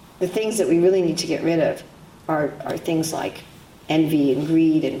 The things that we really need to get rid of are things like envy and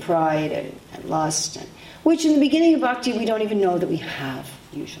greed and pride and lust, which in the beginning of bhakti we don't even know that we have,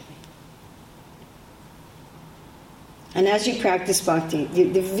 usually. And as you practice bhakti,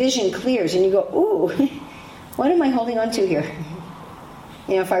 the vision clears and you go, ooh, what am I holding on to here?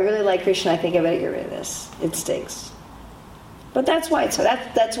 If I really like Krishna, I think I better get rid of this. It stinks. But that's why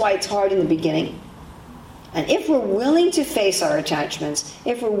it's hard in the beginning. And if we're willing to face our attachments,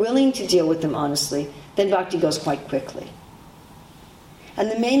 if we're willing to deal with them honestly, then bhakti goes quite quickly.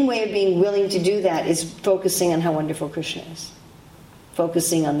 And the main way of being willing to do that is focusing on how wonderful Krishna is.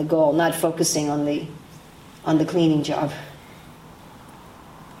 Focusing on the goal, not focusing on the cleaning job.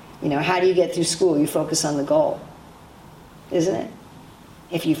 How do you get through school? You focus on the goal, isn't it?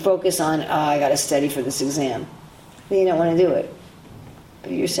 If you focus on, I got to study for this exam, then you don't want to do it.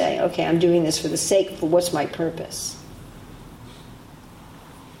 But you're saying, okay, I'm doing this for what's my purpose?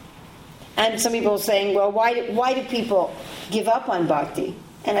 And some people are saying, well, why do people give up on bhakti?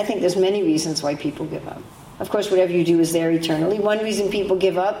 And I think there's many reasons why people give up. Of course, whatever you do is there eternally. One reason people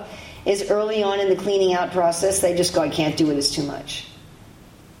give up is early on in the cleaning out process, they just go, I can't do it, it's too much.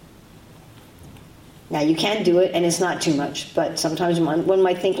 Now, you can do it, and it's not too much, but sometimes one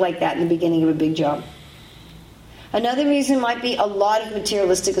might think like that in the beginning of a big job. Another reason might be a lot of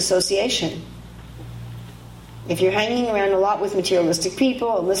materialistic association. If you're hanging around a lot with materialistic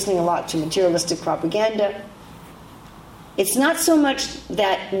people and listening a lot to materialistic propaganda, it's not so much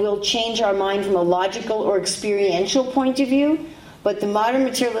that we'll change our mind from a logical or experiential point of view, but the modern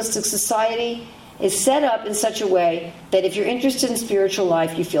materialistic society is set up in such a way that if you're interested in spiritual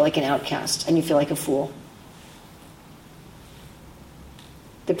life, you feel like an outcast and you feel like a fool.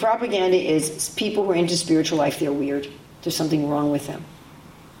 The propaganda is people who are into spiritual life, they're weird. There's something wrong with them.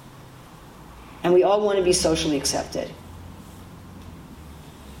 And we all want to be socially accepted.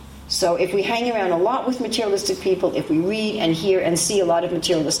 So if we hang around a lot with materialistic people, if we read and hear and see a lot of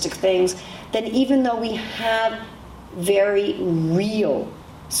materialistic things, then even though we have very real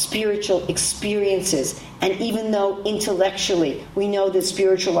spiritual experiences, and even though intellectually we know that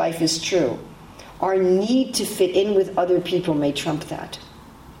spiritual life is true, our need to fit in with other people may trump that.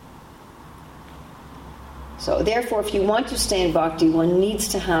 So therefore, if you want to stay in bhakti, one needs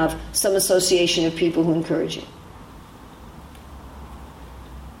to have some association of people who encourage you.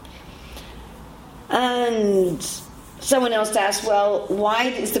 And someone else asked, well, why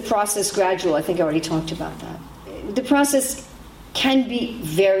is the process gradual? I think I already talked about that. The process can be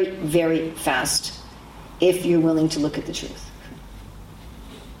very, very fast if you're willing to look at the truth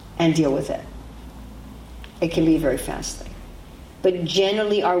and deal with it. It can be a very fast thing. But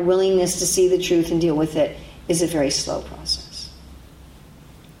generally, our willingness to see the truth and deal with it is a very slow process.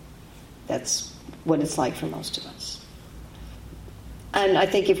 That's what it's like for most of us. And I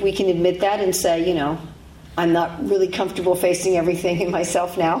think if we can admit that and say, I'm not really comfortable facing everything in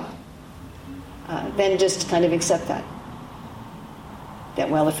myself now, then just kind of accept that. That,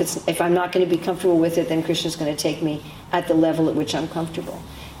 well, if I'm not going to be comfortable with it, then Krishna's going to take me at the level at which I'm comfortable.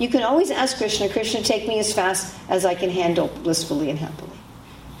 You can always ask Krishna, take me as fast as I can handle blissfully and happily.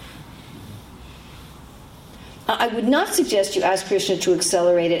 I would not suggest you ask Krishna to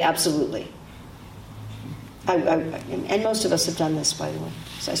accelerate it absolutely. And most of us have done this, by the way,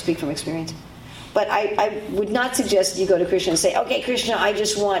 so I speak from experience. But I would not suggest you go to Krishna and say, okay, Krishna, I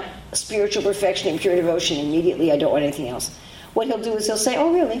just want spiritual perfection and pure devotion immediately. I don't want anything else. What he'll do is he'll say,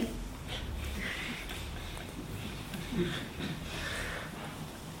 oh, really?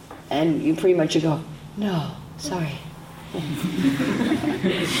 And you pretty much go, no, sorry.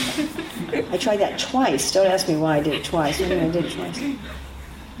 I tried that twice. Don't ask me why I did it twice. Anyway, I did it twice.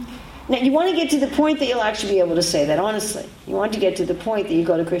 Now, you want to get to the point that you'll actually be able to say that, honestly. You want to get to the point that you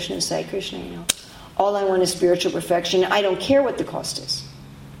go to Krishna and say, Krishna, all I want is spiritual perfection. I don't care what the cost is.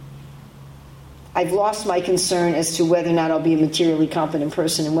 I've lost my concern as to whether or not I'll be a materially competent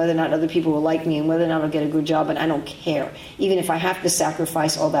person and whether or not other people will like me and whether or not I'll get a good job, and I don't care. Even if I have to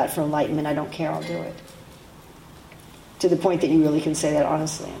sacrifice all that for enlightenment, I don't care, I'll do it. To the point that you really can say that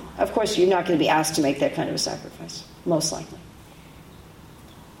honestly. Of course, you're not going to be asked to make that kind of a sacrifice, most likely.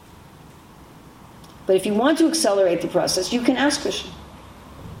 But if you want to accelerate the process, you can ask Krishna.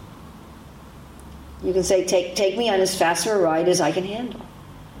 You can say, take me on as fast a ride as I can handle.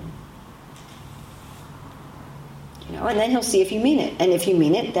 And then he'll see if you mean it. And if you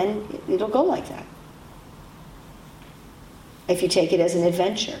mean it, then it'll go like that. If you take it as an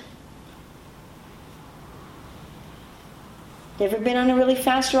adventure. You ever been on a really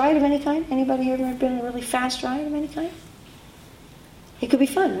fast ride of any kind? Anybody here ever been on a really fast ride of any kind? It could be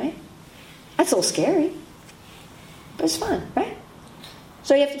fun, right? That's a little scary. But it's fun, right?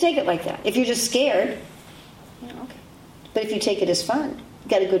 So you have to take it like that. If you're just scared, okay. But if you take it as fun, you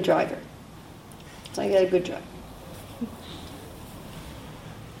got a good driver. So you got a good driver.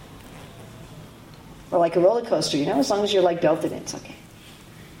 Or like a roller coaster, as long as you're like belted in, it's okay.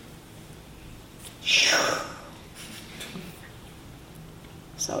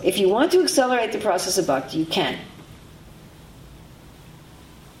 So if you want to accelerate the process of bhakti, you can.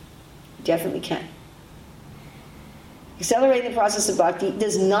 Definitely can. Accelerating the process of bhakti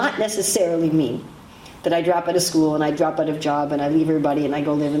does not necessarily mean that I drop out of school and I drop out of job and I leave everybody and I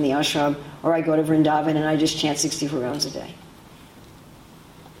go live in the ashram, or I go to Vrindavan and I just chant 64 rounds a day.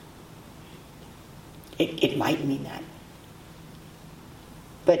 It might mean that.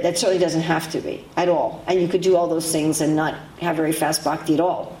 But that certainly doesn't have to be, at all. And you could do all those things and not have very fast bhakti at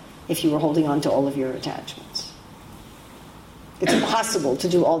all if you were holding on to all of your attachments. It's impossible to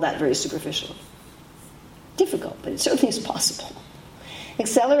do all that very superficially. Difficult, but it certainly is possible.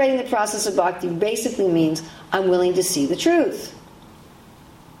 Accelerating the process of bhakti basically means I'm willing to see the truth.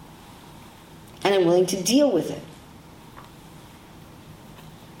 And I'm willing to deal with it.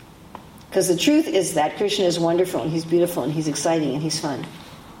 Because the truth is that Krishna is wonderful, and he's beautiful, and he's exciting, and he's fun.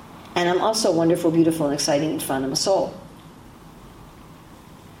 And I'm also wonderful, beautiful, and exciting, and fun. I'm a soul.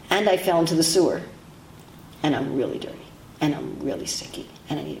 And I fell into the sewer. And I'm really dirty. And I'm really sticky.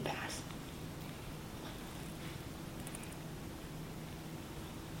 And I need a bath.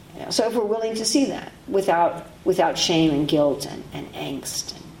 So if we're willing to see that without shame and guilt and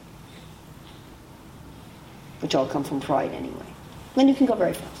angst, which all come from pride anyway, then you can go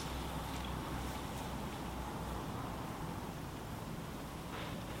very fast.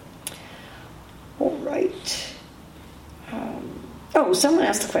 All right. Someone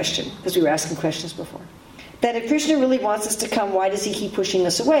asked the question, because we were asking questions before, that if Krishna really wants us to come, why does he keep pushing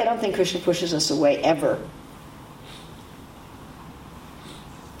us away? I don't think Krishna pushes us away ever.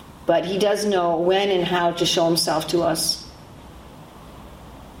 But he does know when and how to show himself to us.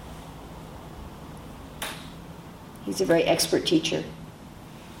 He's a very expert teacher.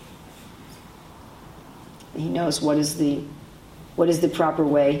 He knows what is the proper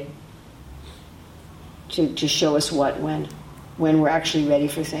way to show us what when we're actually ready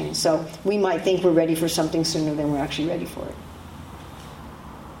for things. So we might think we're ready for something sooner than we're actually ready for it.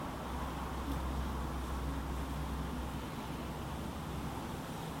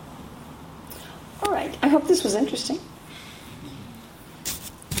 All right, I hope this was interesting.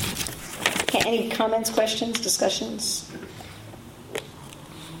 Okay, any comments, questions, discussions?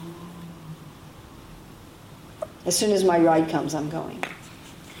 As soon as my ride comes, I'm going.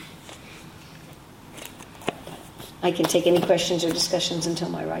 I can take any questions or discussions until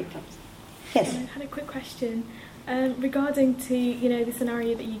my ride comes. Yes? I had a quick question regarding to, the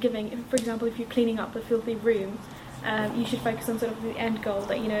scenario that you're giving. For example, if you're cleaning up a filthy room, you should focus on sort of the end goal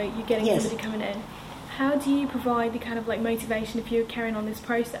that, you're getting somebody coming in. How do you provide the kind of like motivation if you're carrying on this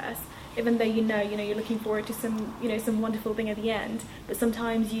process, even though you're looking forward to some wonderful thing at the end, but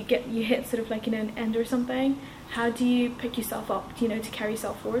sometimes you hit sort of like an end or something? How do you pick yourself up, to carry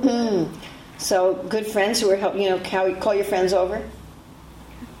yourself forward with it? So good friends who are helping, call your friends over.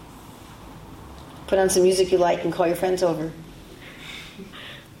 Put on some music you like and call your friends over.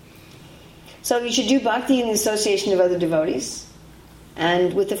 So you should do bhakti in the association of other devotees.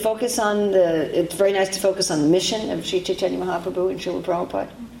 And with the focus on it's very nice to focus on the mission of Sri Chaitanya Mahaprabhu and Srila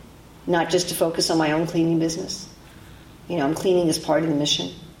Prabhupada. Not just to focus on my own cleaning business. I'm cleaning as part of the mission.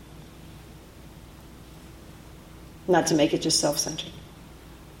 Not to make it just self-centered.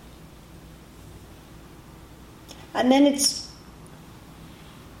 And then it's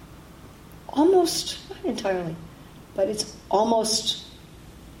almost, not entirely, but it's almost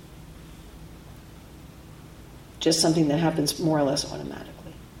just something that happens more or less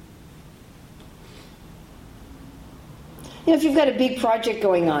automatically. If you've got a big project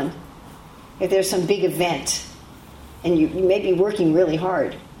going on, if there's some big event, and you may be working really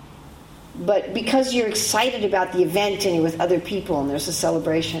hard, but because you're excited about the event and you're with other people and there's a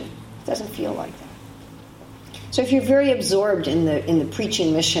celebration, it doesn't feel like that. So if you're very absorbed in the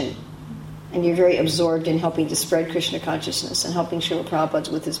preaching mission, and you're very absorbed in helping to spread Krishna consciousness and helping Srila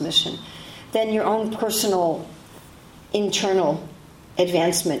Prabhupada with his mission, then your own personal, internal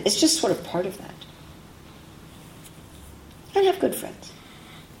advancement is just sort of part of that. And have good friends.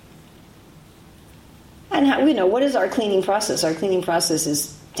 And what is our cleaning process? Our cleaning process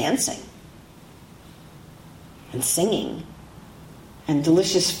is dancing and singing and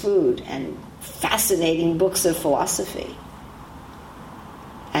delicious food and fascinating books of philosophy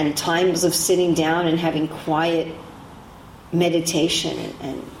and times of sitting down and having quiet meditation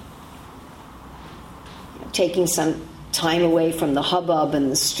and taking some time away from the hubbub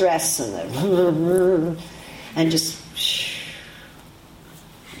and the stress and and just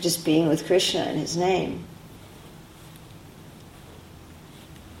being with Krishna and his name.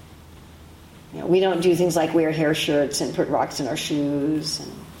 We don't do things like wear hair shirts and put rocks in our shoes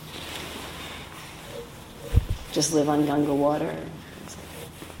and just live on Ganga water.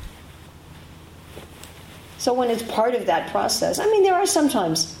 So when it's part of that process, there are some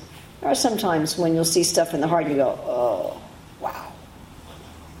times when you'll see stuff in the heart and you go, oh, wow.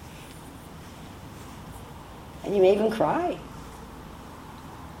 And you may even cry.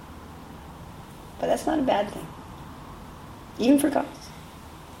 But that's not a bad thing. Even for couples.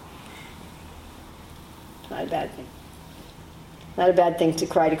 It's not a bad thing. Not a bad thing to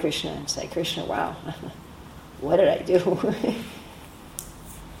cry to Krishna and say, Krishna, wow, what did I do?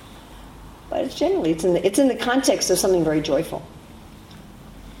 But it's generally, it's in the context of something very joyful.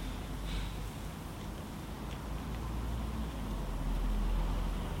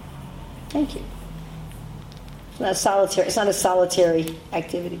 Thank you. It's not a solitary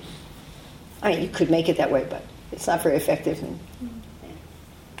activity. You could make it that way, but it's not very effective.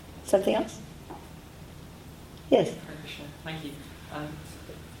 Something else? Yes? Thank you.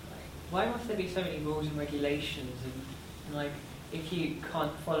 Why must there be so many rules and regulations? And if you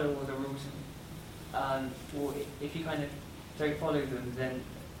can't follow all the rules, or if you kind of don't follow them, then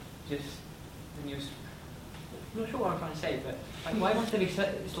you're... I'm not sure what I'm trying to say, but why must there be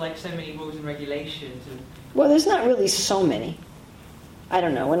so many rules and regulations? Well, there's not really so many. I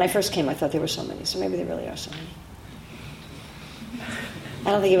don't know. When I first came, I thought there were so many, so maybe there really are so many.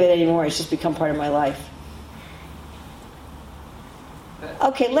 I don't think of it anymore. It's just become part of my life.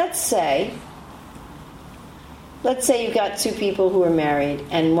 Okay, let's say you've got two people who are married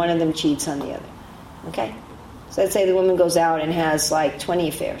and one of them cheats on the other. Okay? So let's say the woman goes out and has 20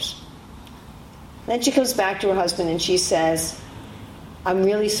 affairs. Then she comes back to her husband and she says, I'm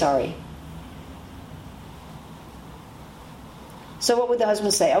really sorry. So what would the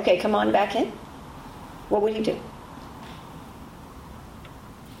husband say? Okay, come on back in? What would he do?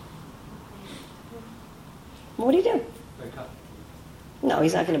 What would he do? Break up. No,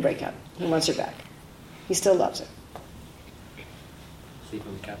 he's not going to break up. He wants her back. He still loves her. Sleep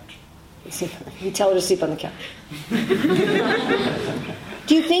on the couch. He'd tell her to sleep on the couch.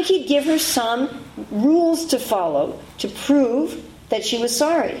 Do you think he'd give her some rules to follow to prove that she was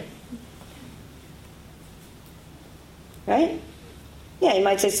sorry? Right? Yeah, he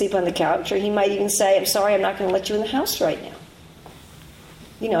might say sleep on the couch, or he might even say, I'm sorry, I'm not going to let you in the house right now.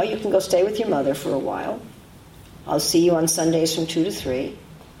 You can go stay with your mother for a while. I'll see you on Sundays from 2 to 3.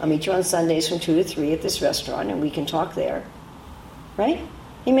 I'll meet you on Sundays from 2 to 3 at this restaurant, and we can talk there. Right?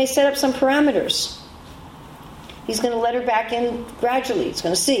 He may set up some parameters. He's going to let her back in gradually. He's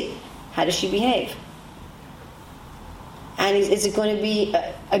going to see, how does she behave? And is it going to be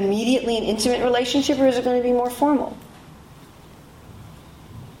immediately an intimate relationship, or is it going to be more formal?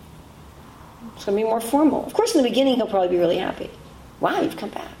 It's going to be more formal. Of course, in the beginning, he'll probably be really happy. Wow, you've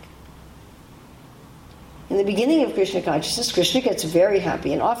come back. In the beginning of Krishna consciousness, Krishna gets very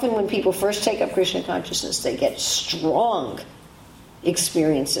happy. And often when people first take up Krishna consciousness, they get strong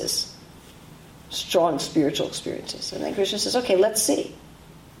experiences, strong spiritual experiences. And then Krishna says, okay, let's see.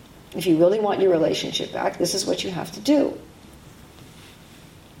 If you really want your relationship back, this is what you have to do.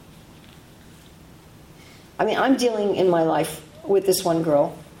 I'm dealing in my life with this one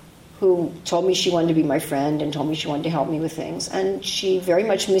girl who told me she wanted to be my friend and told me she wanted to help me with things, and she very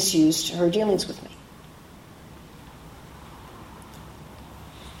much misused her dealings with me.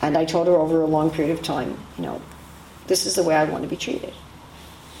 And I told her over a long period of time, this is the way I want to be treated.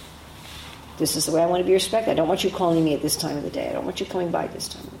 This is the way I want to be respected. I don't want you calling me at this time of the day. I don't want you coming by at this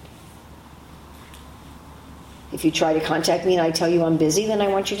time of the day. If you try to contact me and I tell you I'm busy, then I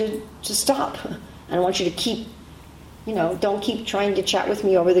want you to stop. I don't want you to keep, don't keep trying to chat with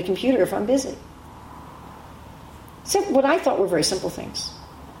me over the computer if I'm busy. So what I thought were very simple things.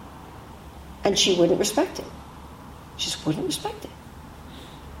 And she wouldn't respect it. She just wouldn't respect it.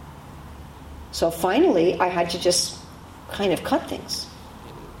 So finally, I had to just kind of cut things.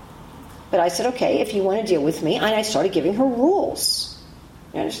 But I said, okay, if you want to deal with me, and I started giving her rules.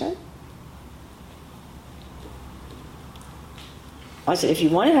 You understand? I said, if you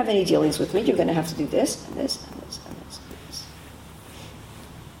want to have any dealings with me, you're going to have to do this, and this, and this, and this, and this.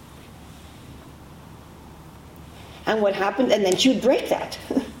 And what happened, and then she would break that.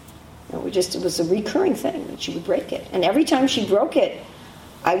 It was a recurring thing, and she would break it. And every time she broke it,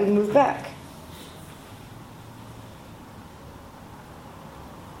 I would move back.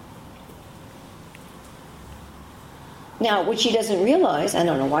 Now, what she doesn't realize, I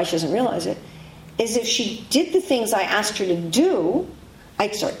don't know why she doesn't realize it, is if she did the things I asked her to do,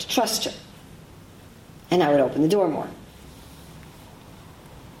 I'd start to trust her. And I would open the door more.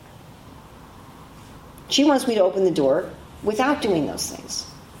 She wants me to open the door without doing those things.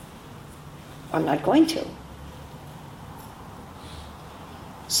 I'm not going to.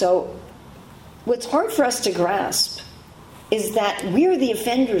 So, what's hard for us to grasp is that we're the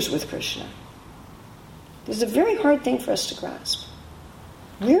offenders with Krishna. This is a very hard thing for us to grasp.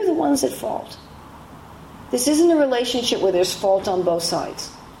 We're the ones at fault. This isn't a relationship where there's fault on both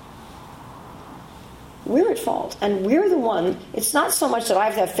sides. We're at fault, and we're the one. It's not so much that I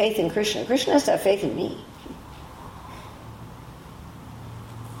have to have faith in Krishna. Krishna has to have faith in me.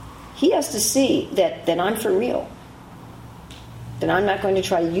 He has to see that I'm for real. That I'm not going to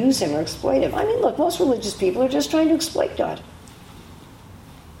try to use him or exploit him. I mean, look, most religious people are just trying to exploit God.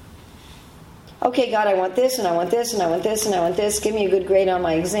 Okay, God, I want this, and I want this, and I want this, and I want this. Give me a good grade on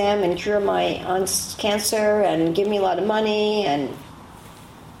my exam, and cure my aunt's cancer, and give me a lot of money, and...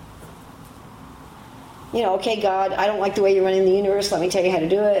 okay, God, I don't like the way you're running the universe. Let me tell you how to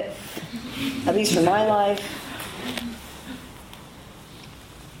do it. At least for my life.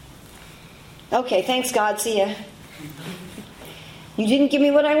 Okay, thanks, God. See ya. You didn't give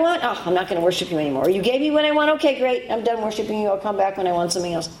me what I want? Oh, I'm not going to worship you anymore. Or you gave me what I want? Okay, great. I'm done worshiping you. I'll come back when I want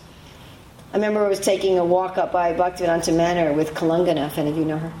something else. I remember I was taking a walk up by Bhaktivedanta Manor with Kalangana, if any of you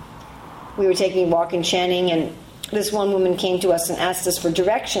know her. We were taking a walk and chanting, and this one woman came to us and asked us for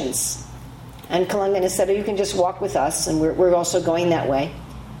directions. And Kalangana said, you can just walk with us, and we're also going that way.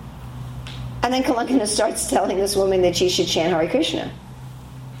 And then Kalangana starts telling this woman that she should chant Hare Krishna.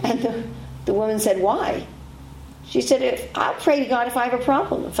 And the woman said, why? She said, I'll pray to God if I have a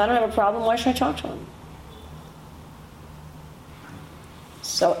problem. If I don't have a problem, why should I talk to him?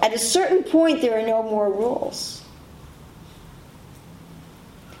 So at a certain point, there are no more rules.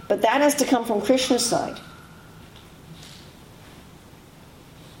 But that has to come from Krishna's side.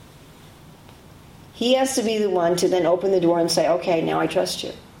 He has to be the one to then open the door and say, okay, now I trust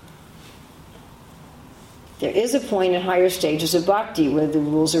you. There is a point in higher stages of bhakti where the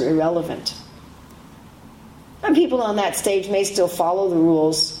rules are irrelevant. And people on that stage may still follow the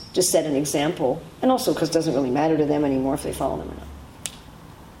rules to set an example, and also because it doesn't really matter to them anymore if they follow them or not.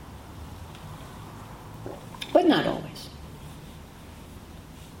 But not always.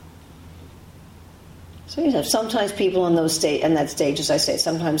 So you have sometimes people in that stage, as I say,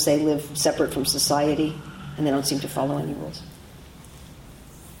 sometimes they live separate from society and they don't seem to follow any rules.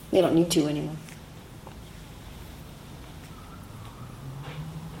 They don't need to anymore.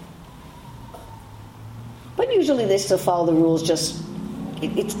 But usually they still follow the rules, just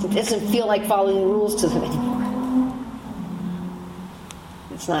it doesn't feel like following the rules to them anymore.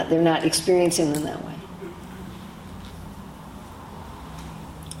 They're not experiencing them that way.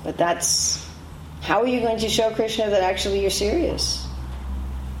 But that's, how are you going to show Krishna that actually you're serious?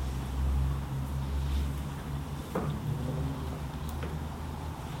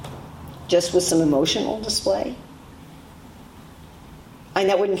 Just with some emotional display? And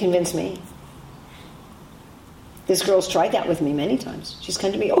that wouldn't convince me. This girl's tried that with me many times. She's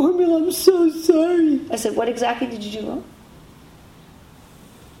come to me, oh, Urmila, I'm so sorry. I said, what exactly did you do wrong?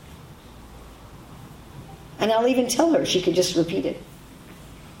 And I'll even tell her, she could just repeat it.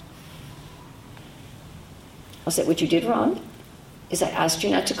 I'll say, what you did wrong is I asked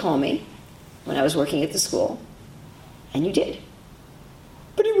you not to call me when I was working at the school, and you did.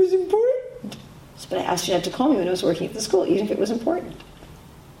 But it was important. But I asked you not to call me when I was working at the school, even if it was important.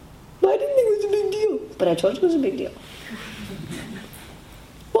 But I didn't think it was a big deal. But I told you it was a big deal.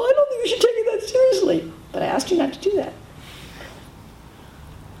 Well, I don't think you should take it that seriously. But I asked you not to do that.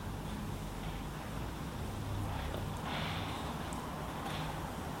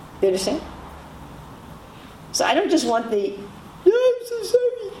 You understand? So I don't just want the, I'm so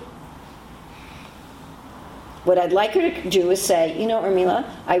sorry. What I'd like her to do is say, Urmila,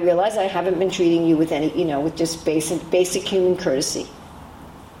 I realize I haven't been treating you with any, with just basic human courtesy.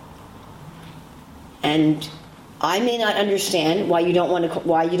 And I may not understand why you don't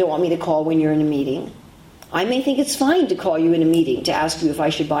want me to call when you're in a meeting. I may think it's fine to call you in a meeting to ask you if I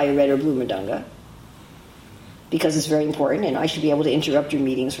should buy a red or blue mridanga, because it's very important, and I should be able to interrupt your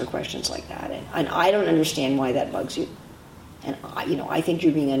meetings for questions like that. And I don't understand why that bugs you. And I think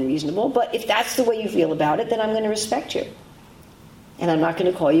you're being unreasonable. But if that's the way you feel about it, then I'm going to respect you. And I'm not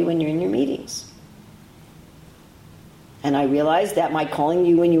going to call you when you're in your meetings. And I realized that my calling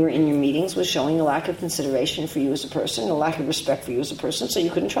you when you were in your meetings was showing a lack of consideration for you as a person, a lack of respect for you as a person, so you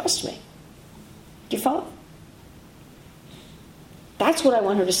couldn't trust me. Do you follow? That's what I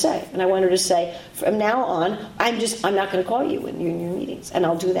want her to say. And I want her to say, from now on, I'm not going to call you when you're in your meetings. And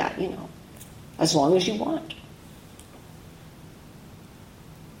I'll do that, as long as you want.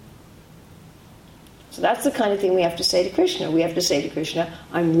 So that's the kind of thing we have to say to Krishna. We have to say to Krishna,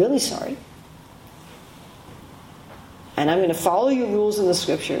 I'm really sorry. And I'm going to follow your rules in the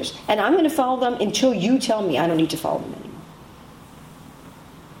scriptures. And I'm going to follow them until you tell me I don't need to follow them anymore.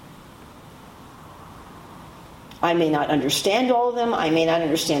 I may not understand all of them. I may not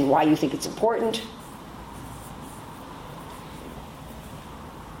understand why you think it's important.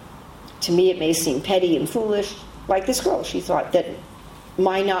 To me, it may seem petty and foolish. Like this girl, she thought that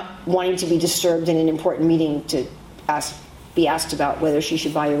my not wanting to be disturbed in an important meeting to be asked about whether she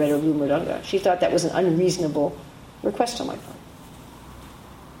should buy a red or blue murdunga, she thought that was an unreasonable request on my part.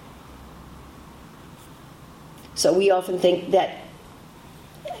 So we often think that,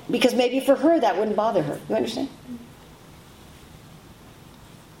 because maybe for her that wouldn't bother her. You understand?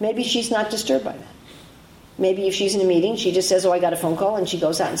 Maybe she's not disturbed by that. Maybe if she's in a meeting, she just says, oh, I got a phone call, and she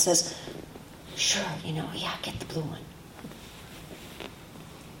goes out and says, sure, yeah, get the blue one.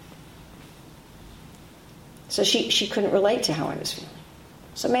 So she couldn't relate to how I was feeling.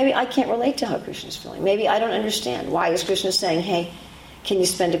 So maybe I can't relate to how Krishna's feeling. Maybe I don't understand. Why is Krishna saying, hey, can you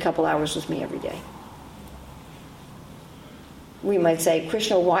spend a couple hours with me every day? We might say,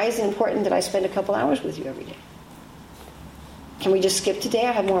 Krishna, why is it important that I spend a couple hours with you every day? Can we just skip today?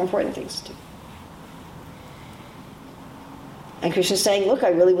 I have more important things to do. And Krishna's saying, look, I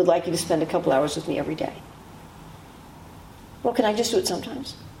really would like you to spend a couple hours with me every day. Well, can I just do it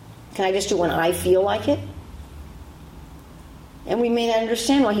sometimes? Can I just do it when I feel like it? And we may not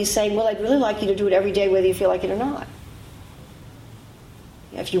understand why he's saying, well, I'd really like you to do it every day whether you feel like it or not.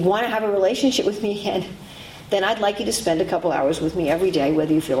 If you want to have a relationship with me again, then I'd like you to spend a couple hours with me every day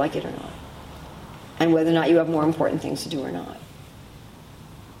whether you feel like it or not. And whether or not you have more important things to do or not.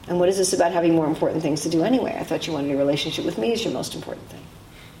 And what is this about having more important things to do anyway? I thought you wanted a relationship with me as your most important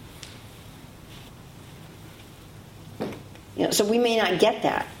thing. So we may not get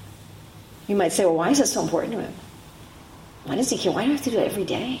that. You might say, well, why is it so important to him? Why does he care? Why do I have to do it every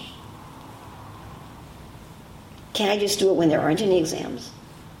day? Can't I just do it when there aren't any exams?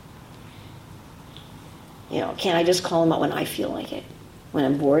 Can't I just call him out when I feel like it? When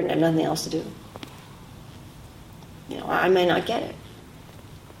I'm bored and I have nothing else to do? I may not get it.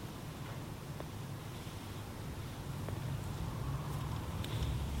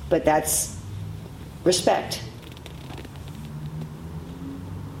 But that's respect.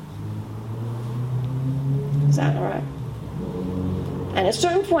 Is that all right? And at a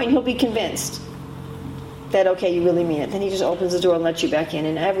certain point, he'll be convinced that, okay, you really mean it. Then he just opens the door and lets you back in,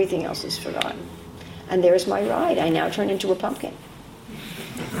 and everything else is forgotten. And there's my ride. I now turn into a pumpkin.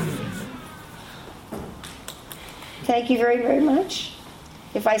 Thank you very, very much.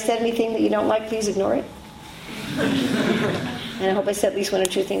 If I said anything that you don't like, please ignore it. And I hope I said at least one or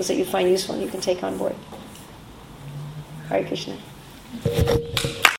two things that you find useful and you can take on board. Hare Krishna.